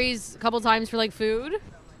to Cherry's a couple times for like food.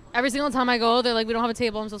 Every single time I go, they're like, "We don't have a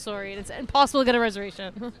table. I'm so sorry." And it's impossible to get a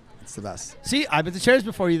reservation. It's the best. See, I've been to Cherries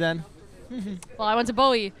before you then. Well, I went to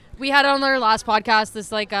Bowie. We had on our last podcast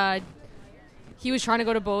this like he was trying to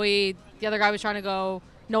go to Bowie. The other guy was trying to go.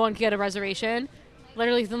 No one could get a reservation.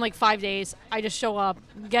 Literally within like 5 days, I just show up,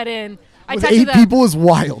 get in. I With texted 8 them. people is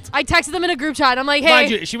wild. I texted them in a group chat. I'm like, Mind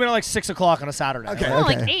hey, you, she went at like 6 o'clock on a Saturday. Okay. no,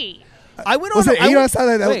 like 8. I went Was on. it I 8 went- on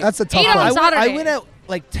Saturday? wait. That's a tough 8 on one. I Saturday. went at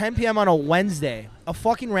like 10 p.m. on a Wednesday. A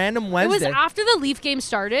fucking random It was Wednesday. after the Leaf game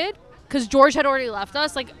started because George had already left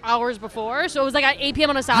us like hours before. So it was like at 8 p.m.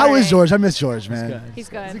 on a Saturday. How is George? I miss George, man. good. He's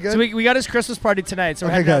good. Is he good? So we got his Christmas party tonight, so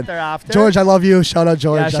we're Okay, heading out good. there after. George, I love you. Shout out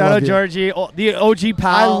George. Yeah, I shout love out you. Georgie, the OG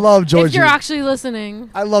pal. I love Georgie. If you're actually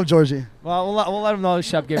listening. I love Georgie. Well, we'll let him know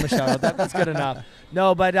Shep gave him a shout out. That's good enough.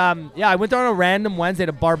 No, but yeah, I went there on a random Wednesday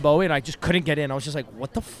to Bar Bowie, and I just couldn't get in. I was just like,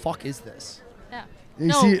 what the fuck is this? Yeah. You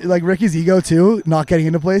No. see, like Ricky's ego too, not getting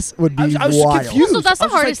into place would be I was wild. confused. Also, that's I the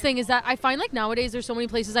was just hardest thing is that I find like nowadays there's so many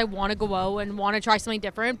places I want to go out and want to try something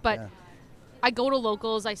different, but Yeah. I go to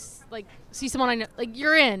locals, like see someone I know, like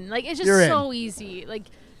you're in, like it's just You're in. so easy, like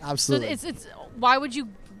Absolutely. so it's why would you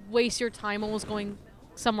waste your time almost going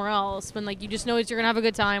somewhere else when like you just know that you're gonna have a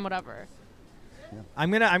good time, whatever.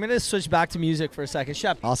 I'm gonna switch back to music for a second.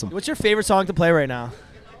 Shep, Awesome. what's your favorite song to play right now?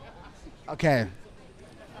 Okay,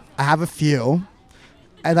 I have a few,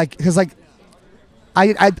 and because I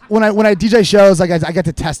when I DJ shows, like I get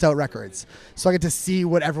to test out records, so I get to see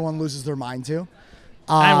what everyone loses their mind to,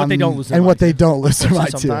 And what they don't lose their and mind what they to. don't lose their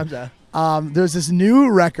mind Sometimes, to. yeah. There's this new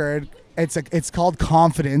record. It's called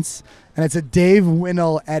Confidence, and it's a Dave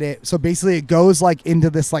Winnell edit. So basically, it goes like into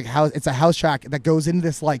this like house. It's a house track that goes into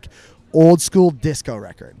this like old school disco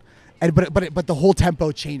record, and but the whole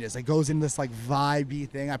tempo changes. It goes into this like vibey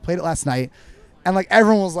thing. I played it last night, and like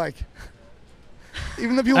everyone was like,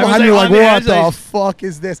 even the people Everyone's behind me were like like, on the "What edge, the like, fuck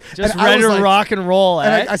is this?" Just And I ready was to like- rock and roll,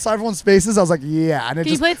 And eh? I saw everyone's faces. I was like, "Yeah," and it Can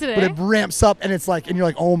you just play it today? but it ramps up, and it's like, and you're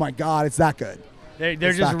like, "Oh my god, it's that good." They're it's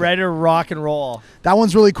just that good. ready to rock and roll. That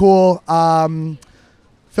one's really cool.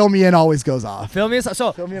 Fill Me In always goes off. Fill Me In.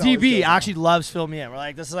 So Fill Me In always DB goes actually loves Fill Me In. We're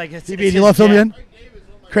like, this is like, it's, DB, it's do you his love Fill Me jam.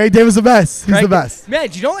 In? Craig David's the best. He's Craig- the best. Man,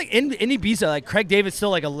 do you know like in Ibiza, like Craig David's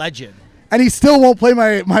still like a legend. And he still won't play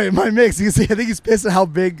my mix. I think he's pissed at how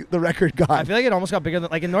big the record got. I feel like it almost got bigger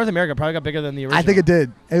than like in North America, it probably got bigger than the original. I think it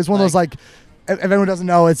did. It was one of those like, if everyone doesn't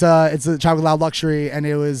know, it's a Chocolate Loud Luxury, and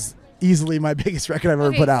it was easily my biggest record I've ever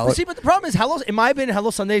Okay. put But out. see, but the problem is, in my opinion, Hello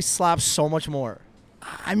Sunday slaps so much more.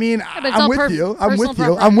 I mean, but it's I'm all with you. I'm personal with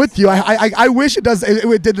you. I'm with you. I wish it does.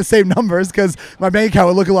 It did the same numbers because my bank account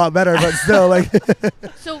would look a lot better. But still, like,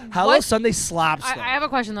 So Hello what? Sunday slaps. I though. have a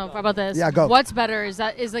question though about this. Yeah, go. What's better? Is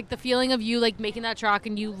like the feeling of you like making that track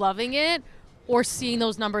and you loving it, or seeing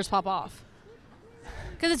those numbers pop off?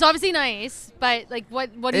 Because it's obviously nice, but like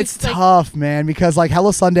what do you it's like, tough, man. Because like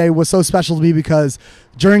Hello Sunday was so special to me because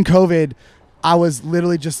during COVID, I was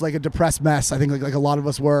literally just like a depressed mess. I think like a lot of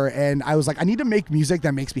us were, and I was like, I need to make music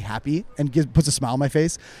that makes me happy and puts a smile on my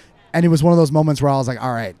face. And it was one of those moments where I was like,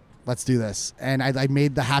 all right, let's do this. And I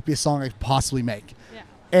made the happiest song I could possibly make. Yeah.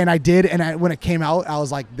 And I did. And when it came out, I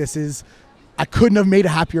was like, I couldn't have made a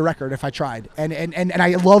happier record if I tried. And I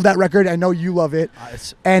love that record. I know you love it.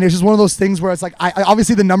 And it's just one of those things where it's like, I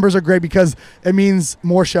obviously the numbers are great because it means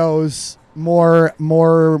more shows, more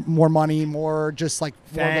money, more just like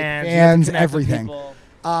more like Fans, you have to fans, connect with everything. people.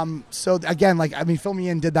 So again, like, I mean, Fill Me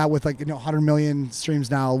In did that with, like, 100 million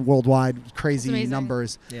streams now worldwide, crazy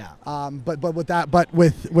numbers. Yeah. But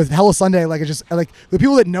with Hello Sunday, like, it's just like the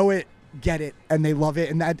people that know it get it and they love it,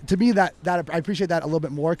 and that, to me, that I appreciate that a little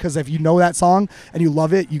bit more, because if you know that song and you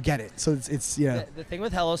love it, you get it. So it's The thing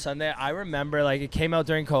with Hello Sunday, I remember, like, it came out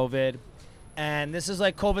during COVID, and this is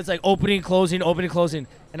like COVID's like opening, closing,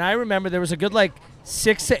 and I remember there was a good like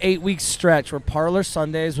 6 to 8 week stretch where Parlor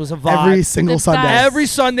Sundays was a vibe. Every single Sunday. Every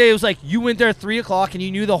Sunday it was like you went there at 3 o'clock and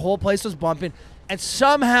you knew the whole place was bumping, and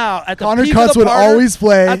somehow at the Connor peak Cuts of the would party, always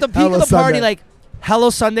play at the peak Hello of the party, Sunday. like Hello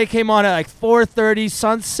Sunday came on at like 4:30,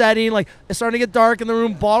 sun setting, like it's starting to get dark in the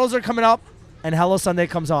room, bottles are coming up, and Hello Sunday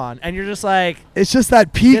comes on, and you're just like, it's just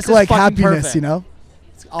that peak, this is like, fucking happiness, perfect. you know?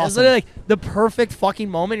 It's it's awesome. literally like the perfect fucking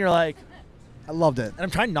moment. You're like, I loved it. and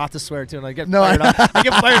I'm trying not to swear too, and I get No, fired up. I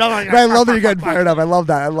get fired up. Like, I love that you're getting fired up. I love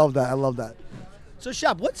that. So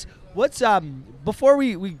Shep, what's before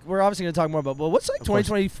we're obviously gonna talk more about, but what's like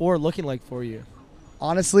 2024 looking like for you?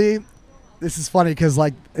 Honestly, this is funny because,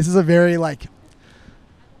 like, this is a very, like,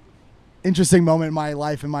 interesting moment in my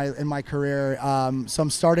life, in my career. So I'm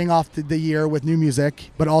starting off the year with new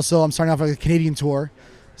music, but also I'm starting off with a Canadian tour.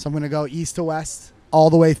 So I'm gonna go east to west all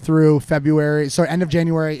the way through February, so end of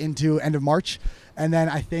January into end of March, and then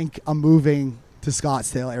I think I'm moving to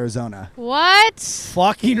Scottsdale, Arizona. What?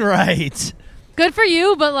 Fucking right. Good for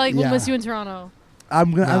you, but like we'll Yeah. miss you in Toronto.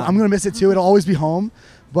 I'm gonna miss it too. It'll always be home,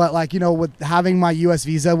 but, like, with having my U.S.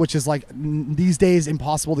 visa, which is, like, these days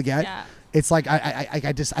impossible to get. Yeah. It's like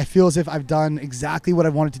I feel as if I've done exactly what I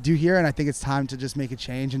wanted to do here, and I think it's time to just make a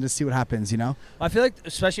change and just see what happens. I feel like,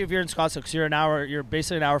 especially if you're in Scottsdale, because you're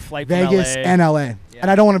basically an hour flight Vegas from LA. and LA, Yeah. and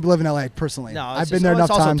I don't want to live in LA personally. No, I've been there enough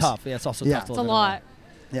it's also times. tough. Yeah, it's also Yeah. tough to It's a live in lot.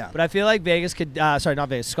 Yeah, LA. But I feel like Vegas could, sorry, not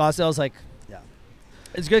Vegas, Scottsdale's like, Yeah.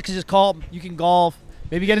 it's good because you can golf,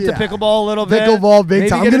 maybe get into Yeah. pickleball a little bit. Pickleball big Maybe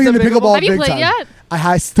time. I'm get getting into into pickleball Have you big played time. yet?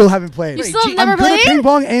 I still haven't played. You Wait, still have I'm never good at played? ping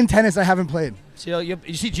pong and tennis. I haven't played. So you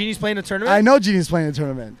see Jeannie's playing a tournament? I know Jeannie's playing a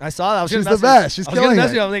tournament. I saw that. I was She's gonna the message you. best. She's I was gonna killing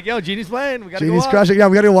message it. you. I'm like, yo, Jeannie's playing. We gotta Jeannie's go up. crushing. Yeah,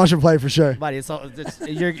 we got to go watch her play for sure. Buddy,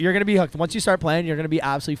 you're gonna be hooked. Once you start playing, you're gonna be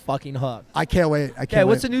absolutely fucking hooked. I can't wait. I can't Okay,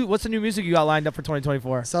 wait. what's the new music you got lined up for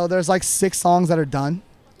 2024? So there's like 6 songs that are done.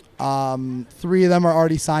 3 of them are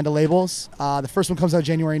already signed to labels. The first one comes out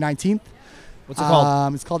January 19th. What's it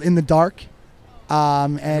called? It's called In the Dark.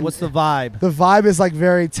 And What's the vibe? the vibe is like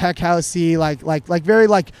very tech housey, like very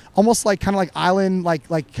like almost like kind of like island,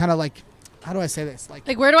 like kind of like, how do I say this? Like,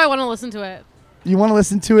 Like, where do I want to listen to it? you want to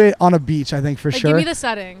listen to it on a beach, I think, for Like, sure. give me the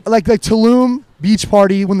setting. like Tulum beach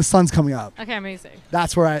party when the sun's coming up. Okay, amazing.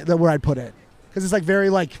 That's where I'd put it, because it's like very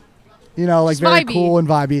like, like Just very vibey. cool and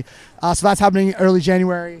vibey. So that's happening early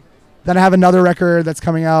January. Then I have another record that's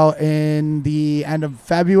coming out in the end of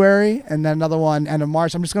February, and then another one end of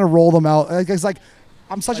March. I'm just gonna roll them out. It's like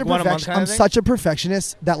I'm such Like a one a month kind I'm of thing? such a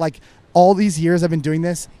perfectionist that, like, all these years I've been doing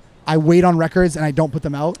this, I wait on records and I don't put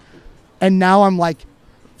them out, and now I'm like,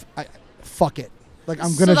 fuck it. Like, I'm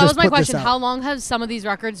So gonna that just was my put question. this out. How long have some of these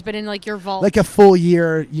records been in like your vault? Like a full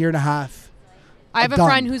year and a half. I have a done.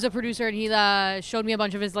 friend who's a producer, and he showed me a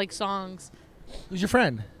bunch of his like songs, Who's your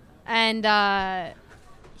friend? and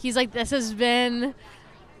he's like, this has been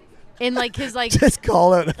in like his like Just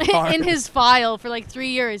call it. in his file for like 3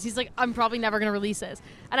 years. He's like, I'm probably never gonna release this.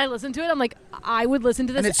 And I listened to it. I'm like, I would listen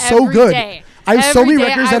to this And it's every so good. day. I have so Every many day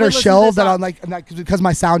records I that would are listen to shelved this that song. I'm like, because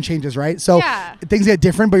my sound changes, right? So Yeah. things get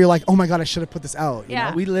different, but you're like, oh my god, I should have put this out. you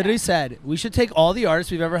Yeah. know? We literally said we should take all the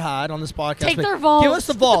artists we've ever had on this podcast. Take like, their vault. Give us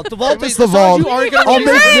the vault. The vault. Give us is the songs vault. You aren't gonna I'll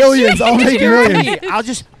release. make millions. I'll make Give it to millions. me. I'll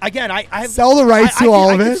just I have Sell the rights to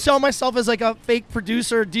all of I can it. sell myself as like a fake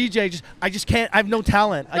producer, DJ. I just can't. I have no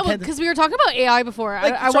talent. I No, can't. because we were talking about AI before.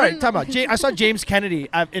 Like, I sorry, wouldn't- talk about. I saw James Kennedy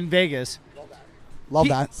in Vegas. Love He-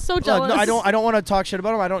 that. So Look, jealous. no, I don't want to talk shit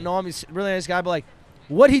about him. I don't know him. He's a really nice guy, but like,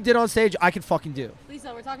 what he did on stage, I could fucking do.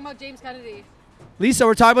 Lisa, we're talking about James Kennedy. Lisa,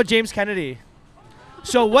 we're talking about James Kennedy.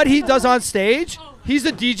 So what he does on stage, he's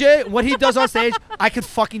the DJ. What he does on stage, I could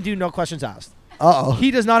fucking do, no questions asked. Uh-oh. He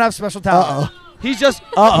does not have special talent. He's just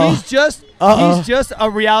Uh-oh. he's just a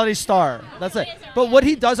reality star. That's it. But what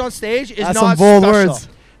he does on stage is That's not some bold special. words.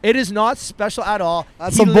 It is not special at all.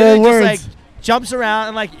 That's He some literally bold just, words. like, jumps around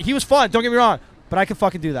and like he was fun. Don't get me wrong, but I could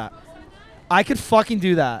fucking do that. I could fucking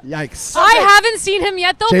do that. Yikes. I haven't seen him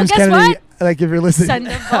yet, though. James but guess Kennedy, what? like, if you're listening. Send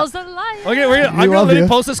the balls to life. Okay, I'm We gonna love literally you.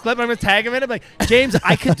 post this clip. I'm gonna tag him in it. Like, James,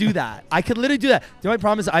 I could do that. I could literally do that. The only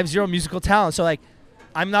problem is I have zero musical talent. So like,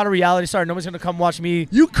 I'm not a reality star. Nobody's gonna come watch me.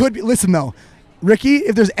 You could be, listen though, Ricky,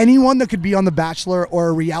 if there's anyone that could be on The Bachelor or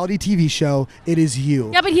a reality TV show, it is you.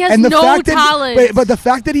 Yeah, but he has And the no fact that- talent. but the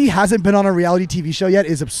fact that he hasn't been on a reality TV show yet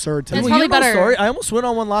is absurd to That's me. probably You know the better. story? I almost went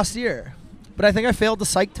on one last year. but I think I failed the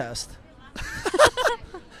psych test.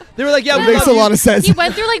 They were like, yeah, That we makes love a you. lot of sense. He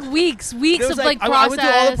went through like weeks It of was like I process. went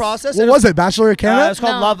through all the process. What was it? Bachelor of Canada? It's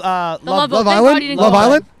called No. Love. The Love. Love Love Thank Island? God you didn't Love go on it.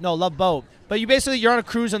 Island? No, Love Boat. But you basically you're on a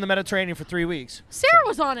cruise in the Mediterranean for 3 weeks. Sarah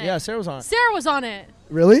was on it. Yeah, Sarah was on it. Sarah was on it.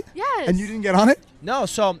 Really? Yes. And you didn't get on it? No,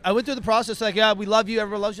 so I went through the process like, yeah, we love you,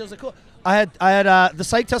 everyone loves you. I was like, cool. I had the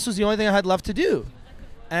psych test was the only thing I had left to do,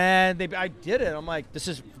 and I did it. I'm like, this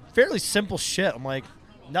is fairly simple shit. I'm like,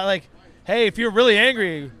 not like, hey, if you're really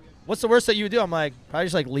angry, what's the worst that you would do? I'm like, probably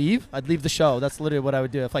just like leave. I'd leave the show. That's literally what I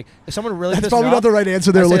would do. If someone really That's pissed me probably not off, the right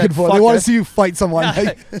answer they're I'd say, looking like, for. fuck They want to it. see you fight someone.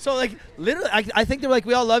 Yeah. Like, So like literally, I think they're like,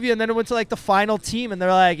 we all love you, and then it went to like the final team, and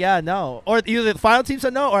they're like, yeah, no, or either the final team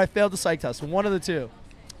said no, or I failed the psych test. One of the two.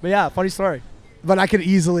 But yeah, funny story. but I could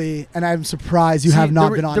easily, and I'm surprised you See, have not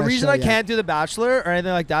the, been on The that reason show I yet. can't do The Bachelor or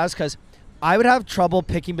anything like that is because I would have trouble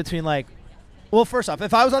picking between like. Well, first off,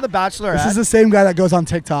 if I was on The Bachelor, This is the same guy that goes on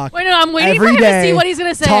TikTok. Wait, no, I'm waiting for every him to day, see what he's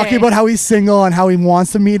gonna say. talking about how he's single and how he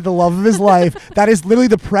wants to meet the love of his life. That is literally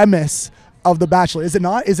the premise of The Bachelor. Is it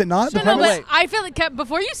not? Is it not? The No, premise? but I feel like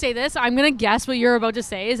before you say this, I'm gonna guess what you're about to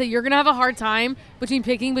say is that you're gonna have a hard time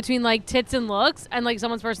picking between like tits and looks and like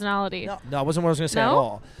someone's personality. no, that wasn't what I was gonna say at No?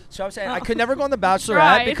 all. So I'm saying I could never go on The Bachelorette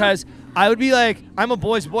Right. because I would be like, I'm a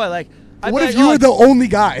boy's boy. Like, I'd What be if like, you oh, were the only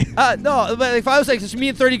guy? no, but if I was like, it's me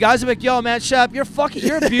and 30 guys, I'd be like, yo, man, Shep, you're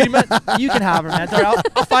a beauty man. You can have her, man.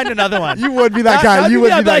 I'll find another one. You would be that That guy. would You would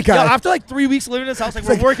be I'd that like, yo, guy. after like 3 weeks living in this house, like It's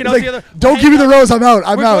we're like- working it's out like, together. Don't give me the rose. I'm out.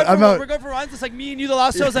 I'm We're out. going I'm for- out. We're going for runs. It's like me and you the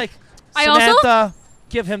last show. I was like, I also- Samantha,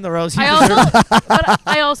 give him the rose. He I deserves it. also, but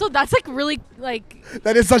I also, that's like really like.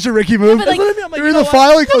 That is such a Ricky move. but, like- That's what I mean. I'm like, You're you in know the what?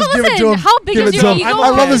 filing No, close. but Give it to listen, him. how big Give is it your to him. ego? I'm I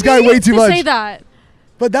love this guy way too to much. say that.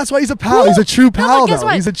 But that's why he's a pal. He's a true No, pal, but guess though.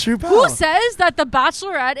 what? He's a true pal. Who says that the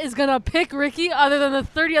Bachelorette is gonna pick Ricky other than the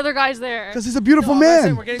 30 other guys there? Because he's a beautiful No, I'm not saying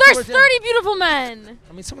man. we're getting There's towards 30 the- beautiful men.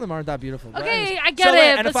 I mean, some of them aren't that beautiful. but Okay, anyways. I get So, it,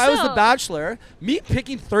 and but if I was the still. Bachelor, me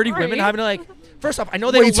picking 30 women, Right. having to like, first off, I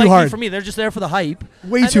know they Way don't too like hard. me for me. They're just there for the hype.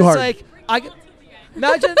 Way And too it's hard. Like,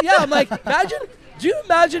 imagine, yeah, I'm like, imagine. Do you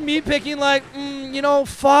imagine me picking like,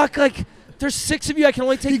 fuck, like, there's 6 of you. I can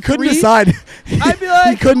only take He couldn't 3. decide. I'd be like,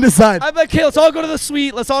 he couldn't decide. I'm like, okay, let's all go to the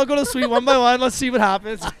suite. Let's all go to the suite one by one. Let's see what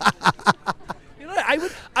happens. You know,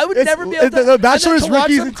 I would It's- never be able to. the Bachelor and then is to watch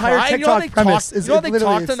Ricky's them entire cry, you know how TikTok they premise talk, is you know how it they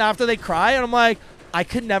literally talk to is. them after they cry, and I'm like, I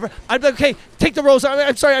could never. I'd be like, okay, take the rose.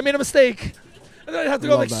 I'm sorry, I made a mistake. And then I'd have to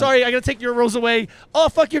go love like, that. sorry, I gotta take your rose away. Oh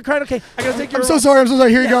fuck, you're crying. Okay, I gotta take your. I'm so sorry. I'm so sorry.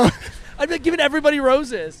 Here you go. I'd be like giving everybody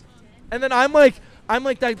roses, and then I'm like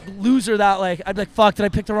that loser that like I'd be like, fuck, did I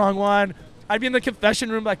pick the wrong one? I'd be in the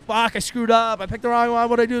confession room like, fuck, I screwed up. I picked the wrong one.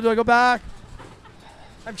 What do I do? Do I go back?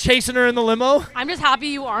 I'm chasing her in the limo. I'm just happy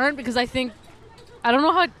you aren't because I think I don't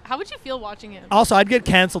know how would you feel watching him? Also, I'd get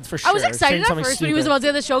canceled for sure. I was saying excited at something first when he was stupid. about to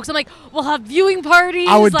get the show because I'm like, we'll have viewing parties.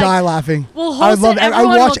 I would like, die laughing. We'll I would host love. it. I Everyone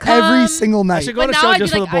would watch will come. every single I night. should go But to now show I'd be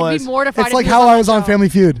just for like, the boys. I'd be mortified. It's if like he how was I that was on show. Family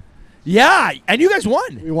Feud. Yeah, and you guys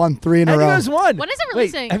won. We won 3 in a And you row. guys won. When is it Wait,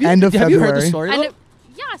 releasing? have you, End of have you heard the February. story? And though?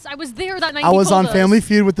 yes, I was there that night. I he was told on us. Family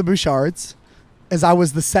Feud with the Bouchards, as I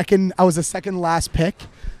was the second. I was the second last pick,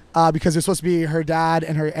 because it was supposed to be her dad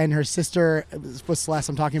and her sister. Was the last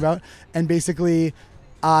I'm talking about, and basically,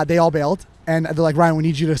 they all bailed, and they're like, Ryan, we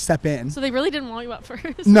need you to step in. So they really didn't want you up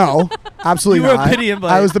first. No, absolutely You were a not. pity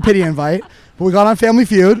invite. I was the pity invite. But we got on Family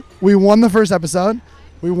Feud. We won the first episode.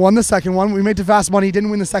 We won the second one. We made it to Fast Money.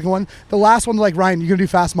 Didn't win the second one. The last one, they're like, Ryan, you're going to do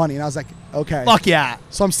Fast Money. And I was like, okay. Fuck yeah.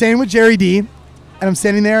 So I'm staying with Jerry D. And I'm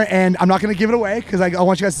standing there. And I'm not going to give it away because I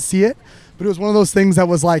want you guys to see it. But it was one of those things that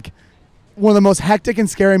was like one of the most hectic and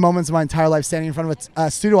scary moments of my entire life, standing in front of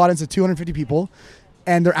a studio audience of 250 people.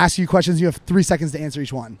 And they're asking you questions. You have 3 seconds to answer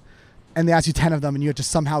each one. And they ask you 10 of them. And you have to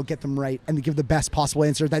somehow get them right and give the best possible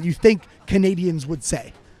answer that you think Canadians would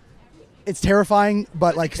say. It's terrifying,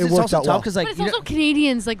 but like it It's worked also out tough well. because But like it's you know- also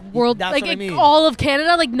Canadians, like world, That's like what I mean. all of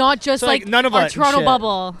Canada, like not just So, like, like none of our us and Toronto shit.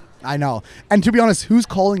 bubble. I know. And to be honest, who's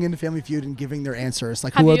calling into Family Feud and giving their answers?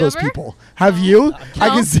 Like, Have who are you those ever? people? Have you? I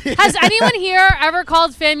No? can see. Has anyone here ever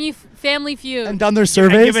called Family Feud and done their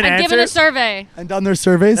surveys? given and given a answers? survey? And done their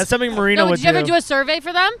surveys? that's something Marino No, would did you ever do. do a survey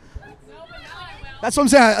for them? That's what I'm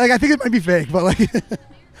saying. Like, I think it might be fake, but like,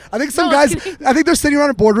 I think some No, guys, it's kidding. I think they're sitting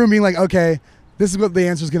around a boardroom being like, okay, this is what the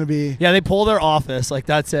answer's going to be. Yeah, they pull their office. Like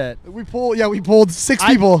that's it. We pulled 6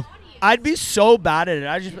 people. I'd be so bad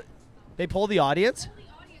at it. They pull the audience.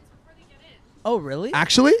 Oh really?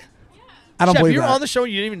 Actually? I don't Chef, believe you were that. on the show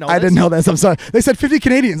and you didn't even know I this? didn't know this. I'm sorry. They said 50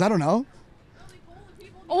 Canadians. I don't know.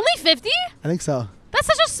 Only 50? I think so. That's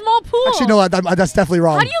such a small pool. Actually, no, that's definitely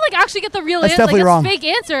wrong. How do you like actually get the real That's answer? definitely Like, wrong. that's fake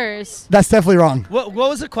answers. That's definitely wrong. What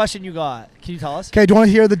was the question you got? Can you tell us? Okay, do you want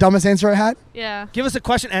to hear the dumbest answer I had? Yeah. Give us the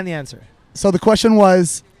question and the answer. So the question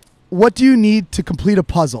was, What do you need to complete a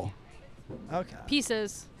puzzle? Okay.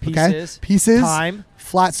 Pieces. Okay. Pieces. Time.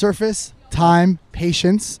 Flat surface. Time.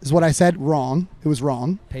 Patience is what I said. Wrong. It was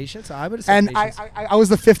wrong. Patience. I would have said And patience. I was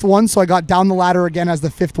the fifth one, so I got down the ladder again as the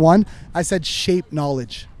fifth one. I said shape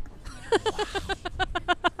knowledge.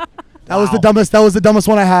 That was the dumbest. That was the dumbest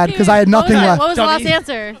one I had because I had nothing left. What was the last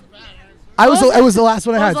answer? It was the last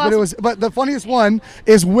one I had, What was but the funniest one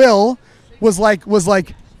is Will was like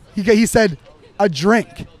he said a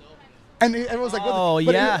drink, and it was like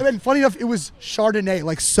and funny enough, it was Chardonnay,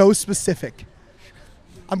 like so specific.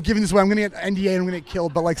 I'm giving this away. I'm gonna get NDA and I'm gonna get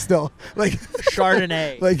killed, but like still like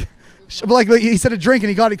Chardonnay. like he said a drink and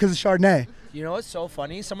he got it because of Chardonnay. You know what's so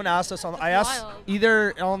funny? Someone asked us I asked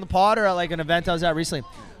either on the pod or at like an event I was at recently.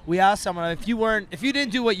 We asked someone if you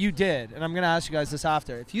didn't do what you did, and I'm gonna ask you guys this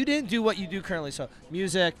after. If you didn't do what you do currently, so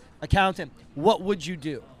music, accountant, what would you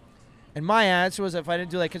do? And my answer was if I didn't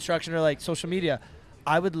do like construction or like social media,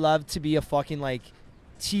 I would love to be a fucking like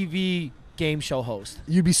TV game show host.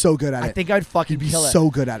 You'd be so good at it. I think I'd fucking kill it. You'd be so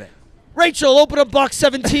good at it. Rachel, open up box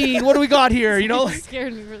 17. What do we got here? You know,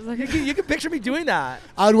 Scared me for a second. you can picture me doing that.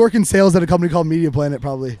 I would work in sales at a company called Media Planet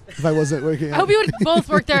probably if I wasn't working. I hope you would both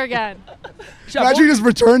work there again. Imagine you just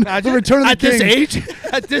return of the king.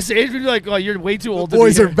 At this age, we'd be like, oh, you're way too old. The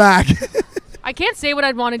boys to be are here. back. I can't say what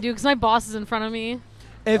I'd want to do because my boss is in front of me.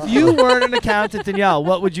 If you weren't an accountant, Danielle,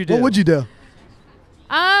 what would you do? What would you do?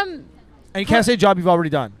 And you can't say a job you've already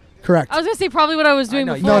done. Correct. I was gonna say probably what I was doing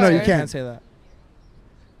before. No, you You can't say that.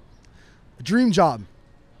 Dream job.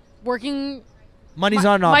 Working. Money's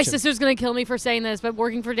not an My option. sister's gonna kill me for saying this, but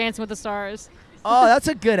working for Dancing with the Stars. Oh, that's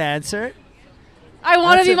a good answer. I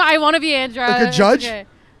want to That's be. I want to be Andra. Like a It's judge? okay.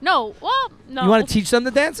 No. Well, no. You want to teach them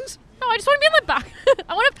the dances? No, I just want to be in the back.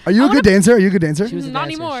 I want to. Are you a good dancer? Are you a good dancer? She was a Not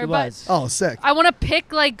dancer. anymore, She but- was. Oh, sick. I want to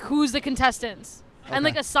pick like who's the contestants and Okay.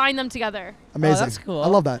 like assign them together. Amazing. that's cool. I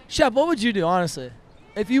love that. Shep, what would you do, honestly?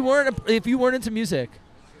 If you weren't into music?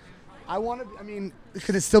 I want to. I mean,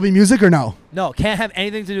 could it still be music or no? No, can't have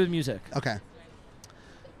anything to do with music. Okay.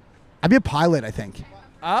 I'd be a pilot, I think.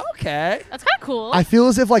 Okay. That's kind of cool. I feel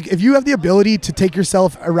as if you have the ability to take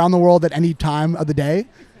yourself around the world at any time of the day,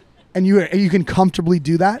 and you can comfortably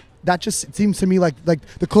do that, that just seems to me like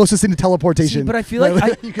the closest thing to teleportation. See, but I feel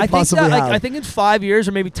like you could I think possibly that have. I think in 5 years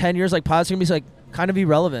or maybe 10 years, like pilots are gonna be like kind of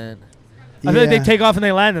irrelevant. I feel like they Yeah. take off and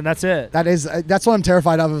they land and that's it. That's what I'm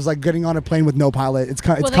terrified of. Is like getting on a plane with no pilot. It's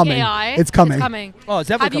With, like, coming. AI, It's coming. It's coming. Oh, it's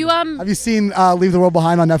Have definitely. you coming. Have you seen Leave the World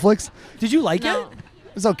Behind on Netflix? Did you like No. it?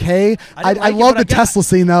 It's okay. I didn't like it, love but the I get- Tesla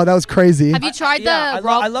scene though. That was crazy. Have you tried yeah, the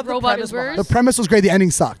I love the robot premise behind The Ubers? premise was great. The ending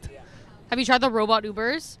sucked. Have you tried the robot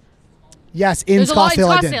Ubers? Yes, in There's a lot in Scottsdale,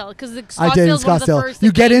 I did. Scottsdale because the I did in Scottsdale's one of the Scottsdale. first. You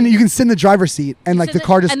that get came. in, you can sit in the driver's seat, and like sit the in-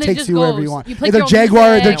 car just and then takes just you wherever goes. you want. You pick They're your own Jaguar,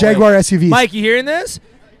 music. they're Jaguar SUVs. Mike, you hearing this?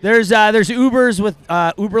 There's Ubers with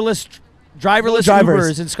Uberless, driverless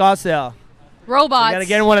Drivers. Ubers in Scottsdale. Robots. You gotta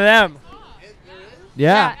get in one of them.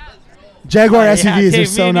 Yeah. Jaguar Yeah, SUVs Dave, are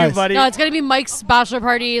so me and you, nice. buddy. No, it's gonna be Mike's bachelor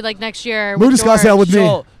party like next year. Move with to Scottsdale George. with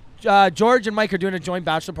me. So, George and Mike are doing a joint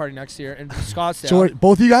bachelor party next year in Scottsdale. George,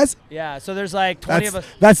 both of you guys? Yeah, so there's like 20 of us.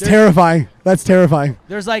 That's terrifying. That's terrifying.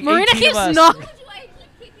 There's like Marina 18 of keeps us. not.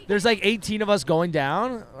 There's like 18 of us going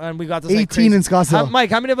down, and we got this 18 like crazy. in Scottsdale.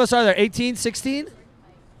 Mike, how many of us are there? 18, 16?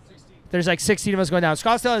 There's like 16 of us going down.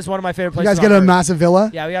 Scottsdale is one of my favorite You places. guys get on a earth. massive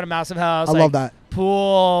villa? Yeah, we got a massive house. I love that.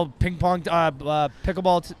 Pool, ping pong,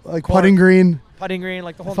 pickleball, Like court, putting green. putting green,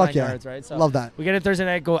 like the whole Fuck 9 yeah. yards, right? So Love that. we get it Thursday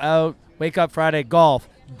night, go out, wake up Friday, golf,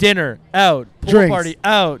 dinner, out, pool Drinks. party,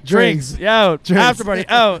 out, Drinks. drinks, out, Drinks. after party,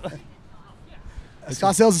 out.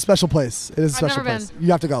 Scottsdale is a special place. It is a I've special never place.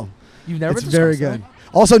 You have to go. You've never It's been to very Scottsdale? good.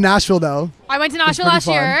 Also Nashville though. I went to Nashville pretty last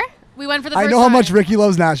fun. year. We went for the I first know how time. much Ricky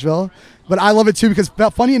loves Nashville, but I love it too because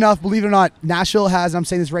funny enough, believe it or not, Nashville has, and I'm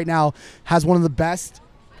saying this right now, has one of the best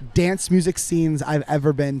dance music scenes I've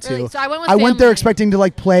ever been to. Really? So I went with I went there family. expecting to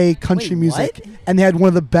like play country Wait, music, what? and they had one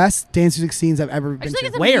of the best dance music scenes I've ever I been just think to.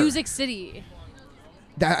 it's a Where? music city.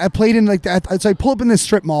 I played in like that. So I pull up in this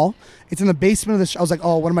strip mall. It's in the basement of this. I was like,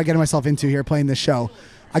 oh, what am I getting myself into here playing this show?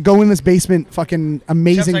 I go in this basement, fucking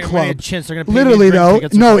amazing Jeff's like, club. "We're gonna chintz, they're gonna pay me Literally drink though,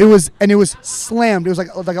 tickets or no, something." it was slammed. It was like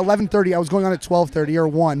 11:30. I was going on at 12:30 or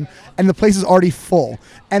 1, and the place is already full.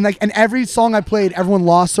 And every song I played, everyone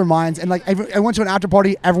lost their minds. And like I went to an after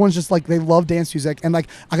party, everyone's just like they love dance music. And like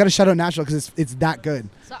I got to shout out Nashville because it's that good.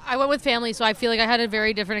 So I went with family, so I feel like I had a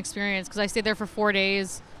very different experience because I stayed there for 4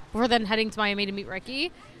 days before then heading to Miami to meet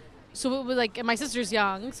Ricky. So it was like, and my sister's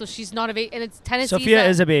young, so she's not a baby, and it's Tennessee. Sophia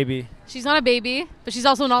is a baby. She's not a baby, but she's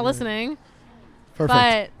also not listening. Perfect.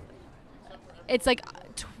 But it's like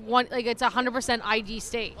it's 100% ID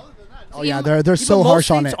state. Oh yeah, they're so But most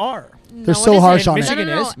harsh on states it. are. They're No, so it isn't. harsh on it. Michigan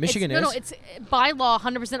No, is. Michigan is. No, it's by law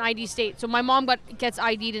 100% ID state. So my mom gets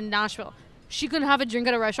ID'd in Nashville. She couldn't have a drink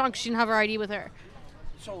at a restaurant because she didn't have her ID with her.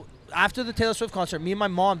 So after the Taylor Swift concert, me and my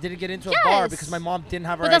mom didn't get into a bar because my mom didn't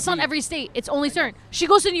have her But that's ID. not every state. It's only certain. She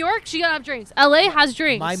goes to New York, she gotta have drinks. LA has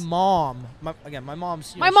drinks. My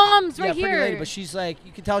mom's. My mom's right pretty here. lady, but she's like,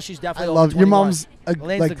 you can tell she's I definitely. love over your 21. mom's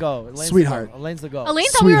Elaine's like the go. Elaine's sweetheart. The go. Elaine's the go. Elaine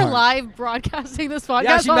thought we were Sweetheart. live broadcasting this podcast.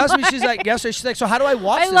 Yeah, she messaged me. online. She's like, yesterday. She's like, so how do I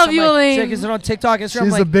watch I this? love I'm you, like, Elaine. She's like, is it on TikTok, Instagram? She's I'm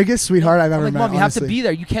the like, biggest sweetheart I've ever I'm like, met. Mom, you have to honestly. be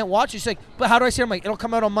there. You can't watch it. She's like, but how do I see it? I'm like, it'll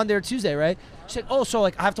come out on Monday or Tuesday, right? She's like, oh, so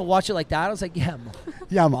like I have to watch it like that? I was like, yeah, Mom.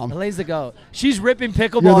 Yeah, Mom. Elaine's the go. She's ripping You're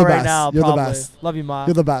pickleball the right best. now. You're the probably. best. Love you, Mom.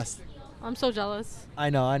 You're the best. I'm so jealous. I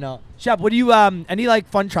know. Shep, what do you any like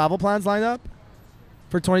fun travel plans lined up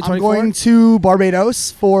for 2024? I'm going to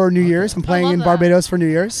Barbados for New Year's. I'm playing love in that. Barbados for New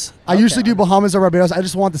Year's. I usually do Bahamas or Barbados. I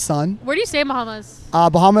just want the sun. Where do you stay in Bahamas?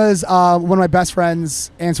 Bahamas, one of my best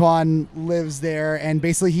friends, Antoine, lives there, and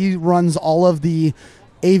basically he runs all of the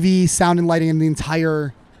AV sound and lighting in the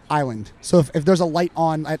entire island. So if there's a light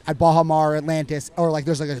on at Baha Mar, Atlantis, or like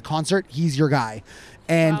there's like a concert, he's your guy.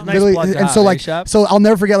 And Wow. Nice literally, plug to and have, so eh, like, Shep? so I'll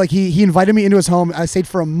never forget. Like he invited me into his home. I stayed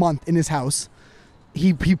for a month in his house.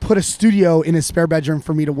 He put a studio in his spare bedroom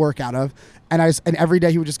for me to work out of, and every day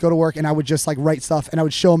he would just go to work, and I would just like write stuff, and I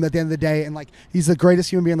would show him at the end of the day, and like he's the greatest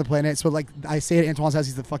human being on the planet. So like I say at Antoine's house,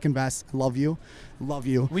 he's the fucking best. I love you.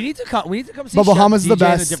 We need to come. We need to come see. But Shep Bahamas is the DJ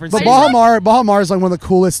in a best. different But city. Baha Mar is like one of the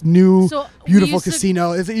coolest new, So, we beautiful used to-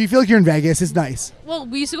 casino. You feel like you're in Vegas. It's nice. Well,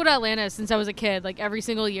 we used to go to Atlanta since I was a kid, like every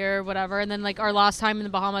single year or whatever. And then like our last time in the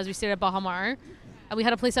Bahamas, we stayed at Baha Mar, and we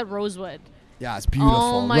had a place at Rosewood, Yeah, it's beautiful.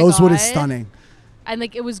 Oh my Rosewood is God. stunning. and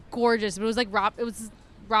like it was gorgeous. It was like it was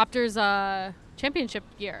Raptors championship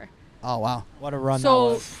year. Oh wow. What a run that So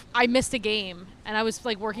was. I missed a game, and I was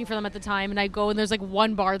like working for them at the time, and I go and there's like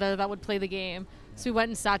one bar there that would play the game. So we went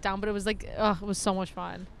and sat down, but it was like, it was so much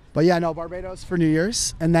fun. But yeah, no, Barbados for New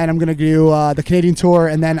Year's, and then I'm gonna do the Canadian tour,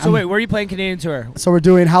 and then So wait, where are you playing Canadian tour? So we're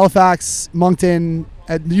doing Halifax, Moncton,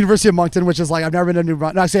 at the University of Moncton, which is like I've never been to New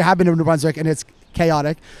Brunswick. No, actually, I have been to New Brunswick, and it's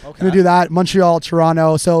chaotic. Okay. Gonna do that. Montreal,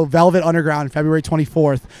 Toronto. So Velvet Underground, February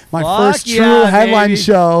 24th. My Fuck first true yeah, headline baby.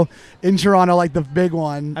 show in Toronto, like the big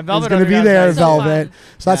one. And Velvet is gonna be Underground's there. nice. So Velvet. fun.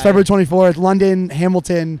 So that's Yeah. February 24th. London,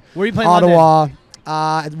 Hamilton, Where are you playing? Ottawa,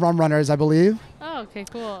 at Rum Runners, I believe. Oh, okay,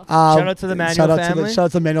 cool. Shout out to the Manuel shout out family. shout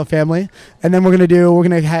out to the Manuel family. And then we're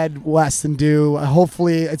gonna head west and do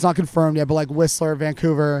hopefully it's not confirmed yet, but like Whistler,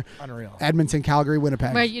 Vancouver, Unreal. Edmonton, Calgary,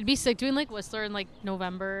 Winnipeg. Right, you'd be sick doing like Whistler in like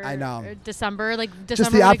November. I know. Or December, like December.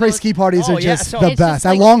 Just the when it après goes- ski parties Oh, are yeah, just so the It's best. just At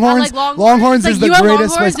like- Longhorns, I like Longhorns Like, is the you at greatest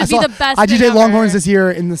Longhorns place. would be the best I thing DJed Longhorns ever. this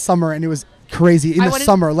year in the summer, and it was crazy in I the wouldn't-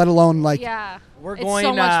 summer, let alone like. Yeah. We're It's going.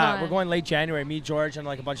 so much fun. We're going late January. Me, George, and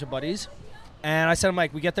like a bunch of buddies. And I said, I'm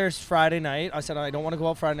like, we get there Friday night. I said, I don't want to go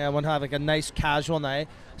out Friday night. I want to have like a nice casual night.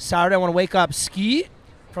 Saturday, I want to wake up, ski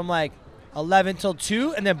from like 11 till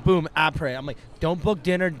 2, and then boom, après. I'm like, don't book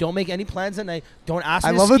dinner. Don't make any plans at night. Don't ask me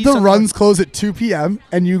I to love that ski the somewhere. runs close at 2 p.m.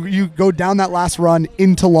 and you go down that last run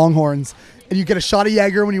into Longhorns, and you get a shot of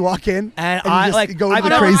Jaeger when you walk in, And you I, just like, go I into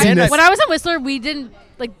would the never- craziness. When I was at Whistler, we didn't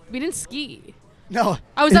ski. No,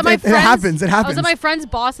 I was at my it friend's. happens. It I was happens. at my friend's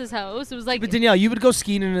boss's house. It was like, But Danielle, you would go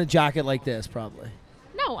skiing in a jacket like this, probably.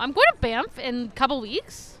 no, I'm going to Banff in a couple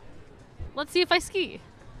weeks. Let's see if I ski.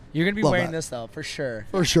 You're gonna be Love wearing that. this though, for sure.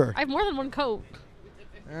 For sure. I have more than one coat.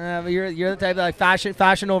 But you're the type that like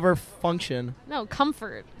fashion over function. No,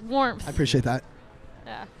 comfort, warmth. I appreciate that.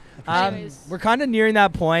 Yeah. Um, Anyways. we're kind of nearing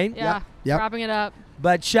that point. Yeah. Yep. Wrapping it up.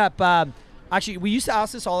 But Shep, actually, we used to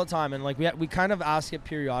ask this all the time, and like we kind of ask it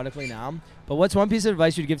periodically now. But what's one piece of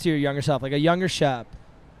advice you'd give to your younger self, like a younger Shep?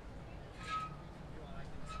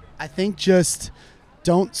 I think just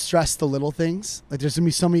don't stress the little things. Like there's gonna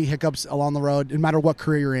be so many hiccups along the road, no matter what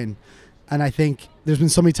career you're in. And I think there's been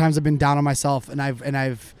so many times I've been down on myself, and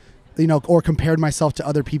I've or compared myself to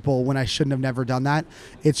other people when I shouldn't have never done that.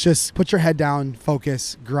 It's just put your head down,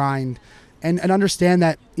 focus, grind, and understand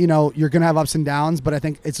that you're gonna have ups and downs. But I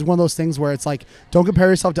think it's one of those things where it's like don't compare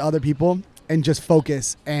yourself to other people and just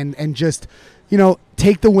focus and just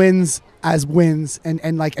take the wins as wins and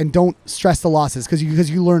don't stress the losses because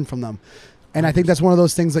you learn from them. And I think that's one of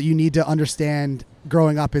those things that you need to understand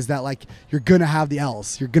growing up is that like you're gonna have the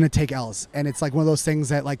L's, you're gonna take L's, and it's like one of those things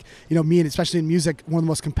that like me and especially in music, one of the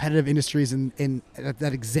most competitive industries in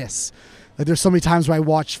that exists. Like there's so many times where I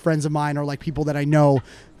watch friends of mine or like people that I know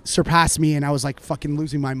surpass me, and I was like fucking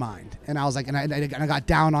losing my mind, and I was like, and I got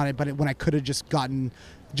down on it, but when I could have just sat in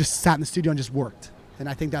the studio and just worked. And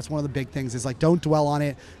I think that's one of the big things is like don't dwell on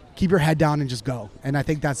it, keep your head down and just go. And I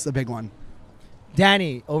think that's the big one.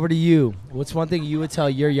 Danny, over to you. What's one thing you would tell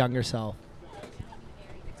your younger self?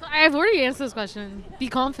 So I've already answered this question. Be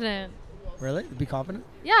confident. Really? Be confident?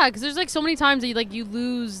 Yeah, because there's like so many times that you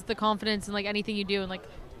lose the confidence in like anything you do, and like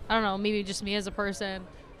I don't know, maybe just me as a person,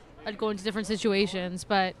 I'd go into different situations.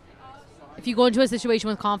 But if you go into a situation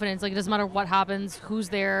with confidence, like it doesn't matter what happens, who's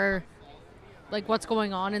there, like what's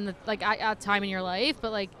going on in the like at time in your life.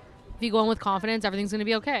 But like if you go in with confidence, everything's gonna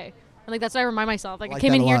be okay. And like that's what I remind myself. Like I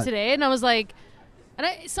came in here today and I was like,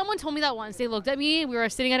 someone told me that once. They looked at me. We were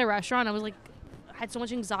sitting at a restaurant. I was like, I had so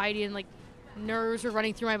much anxiety and like nerves were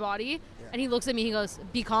running through my body. And he looks at me, he goes,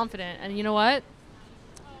 be confident. And you know what?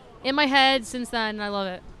 In my head since then, I love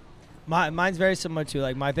it. Mine's very similar too.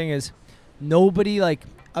 Like my thing is nobody, like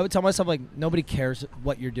I would tell myself, like nobody cares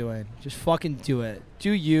what you're doing. Just fucking do it.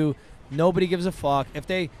 Do you. Nobody gives a fuck. If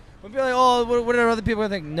they would be like, oh, what are other people going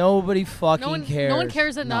to think? Nobody fucking cares. No one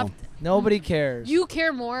cares enough. Nobody cares. You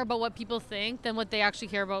care more about what people think than what they actually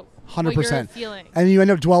care about 100%. what you're feeling. And you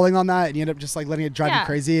end up dwelling on that, and you end up just like letting it drive you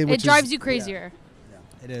crazy. It drives you crazier.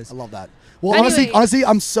 It is. I love that. Well, Anyway. honestly,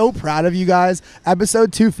 I'm so proud of you guys.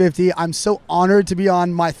 Episode 250. I'm so honored to be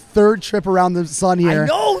on my third trip around the sun here. I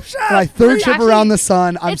know, Chef. My third trip Actually, around the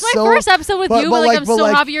sun. It's my first episode with you, but like I'm so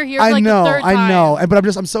happy you're here for like the third time. I know.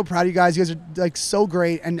 But I'm so proud of you guys. You guys are like so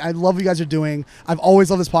great, and I love what you guys are doing. I've always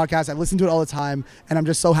loved this podcast. I listen to it all the time, and I'm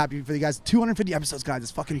just so happy for you guys. 250 episodes, guys.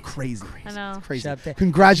 It's fucking crazy. I know. It's crazy. Chef,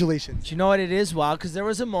 Congratulations. Do you know what it is? Wow, because there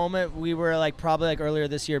was a moment we were like probably like earlier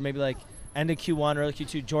this year, maybe like end of Q1, early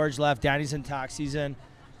Q2. George left. Danny's in tax season,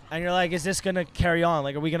 and you're like, is this gonna carry on?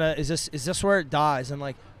 Like, are we gonna? Is this where it dies? And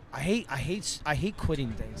like, I hate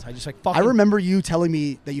quitting things. I just like fucking. I remember you telling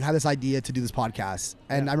me that you had this idea to do this podcast,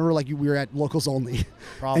 and I remember like we were at Locals Only,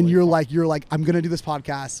 and you're like, I'm gonna do this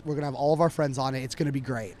podcast. We're gonna have all of our friends on it. It's gonna be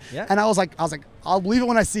great. Yeah. And I was like, I'll believe it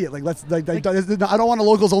when I see it. Like, let's like I don't want a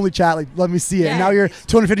Locals Only chat. Like, let me see it. Yeah. And now you're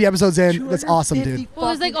 250 episodes in. That's awesome, dude. Well,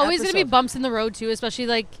 there's like always gonna be bumps in the road too, especially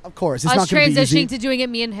like Of course, it's us not gonna be easy. transitioning to doing it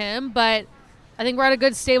me and him. But I think we're at a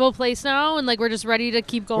good stable place now, and like we're just ready to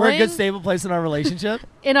keep going. we're a good stable place in our relationship.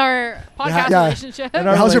 in our podcast Yeah. relationship. In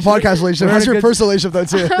our How's your podcast relationship? We're How's in a your good- personal relationship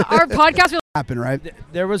though too? Our podcast. Happen, right?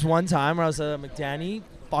 There was one time where I was like, Danny,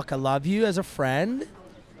 fuck, I love you as a friend,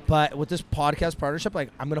 but with this podcast partnership, like,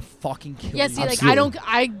 I'm gonna fucking kill Yeah, you. see, like Absolutely.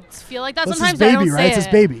 I feel like that It's sometimes. his I don't baby, right? say It's his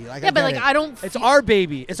it. baby. Like, Yeah, but like I don't. It's our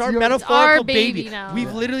baby. It's our metaphorical our baby now.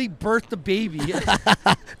 We've literally birthed a baby.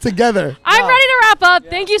 Together. I'm Yeah. ready to wrap up.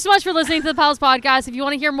 Thank you so much for listening to the Pals Podcast. If you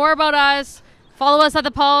want to hear more about us, follow us at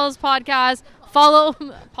the Pals Podcast. Follow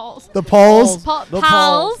Pals. The polls. The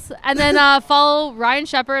Pals. And then follow Ryan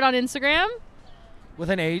Shepherd on Instagram. With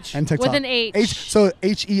an H. And TikTok. With an H. So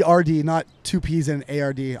HERD, not two P's and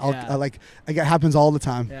ARD. Yeah. It happens all the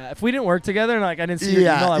time. Yeah, if we didn't work together and like I didn't see your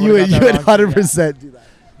email, I you would've got would that wrong. 100% do that.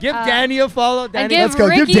 Give Danny a follow. Danny, give Let's go.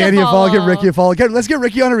 Give Ricky a Danny a follow. Give follow. Ricky a follow. Let's get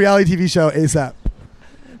Ricky on a reality TV show ASAP.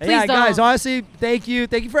 yeah, Please guys. don't. Honestly, thank you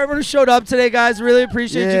for everyone who showed up today, guys. Really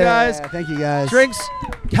appreciate you guys. Thank you guys. Drinks.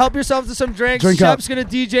 Help yourselves to some drinks. Drink up. Shep's gonna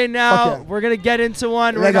DJ now. Fuck yeah. We're gonna get into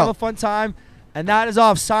one. We're Let gonna go. have a fun time. And that is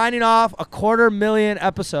off. Signing off. 250,000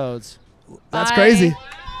 episodes. That's Bye. crazy.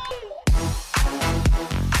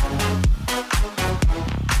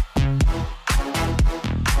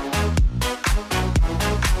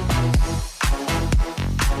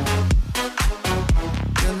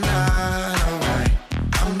 You're not alright.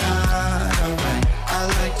 I'm not alright. I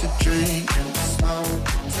like to drink and smoke,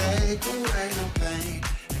 take away the pain,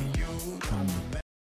 and you don't make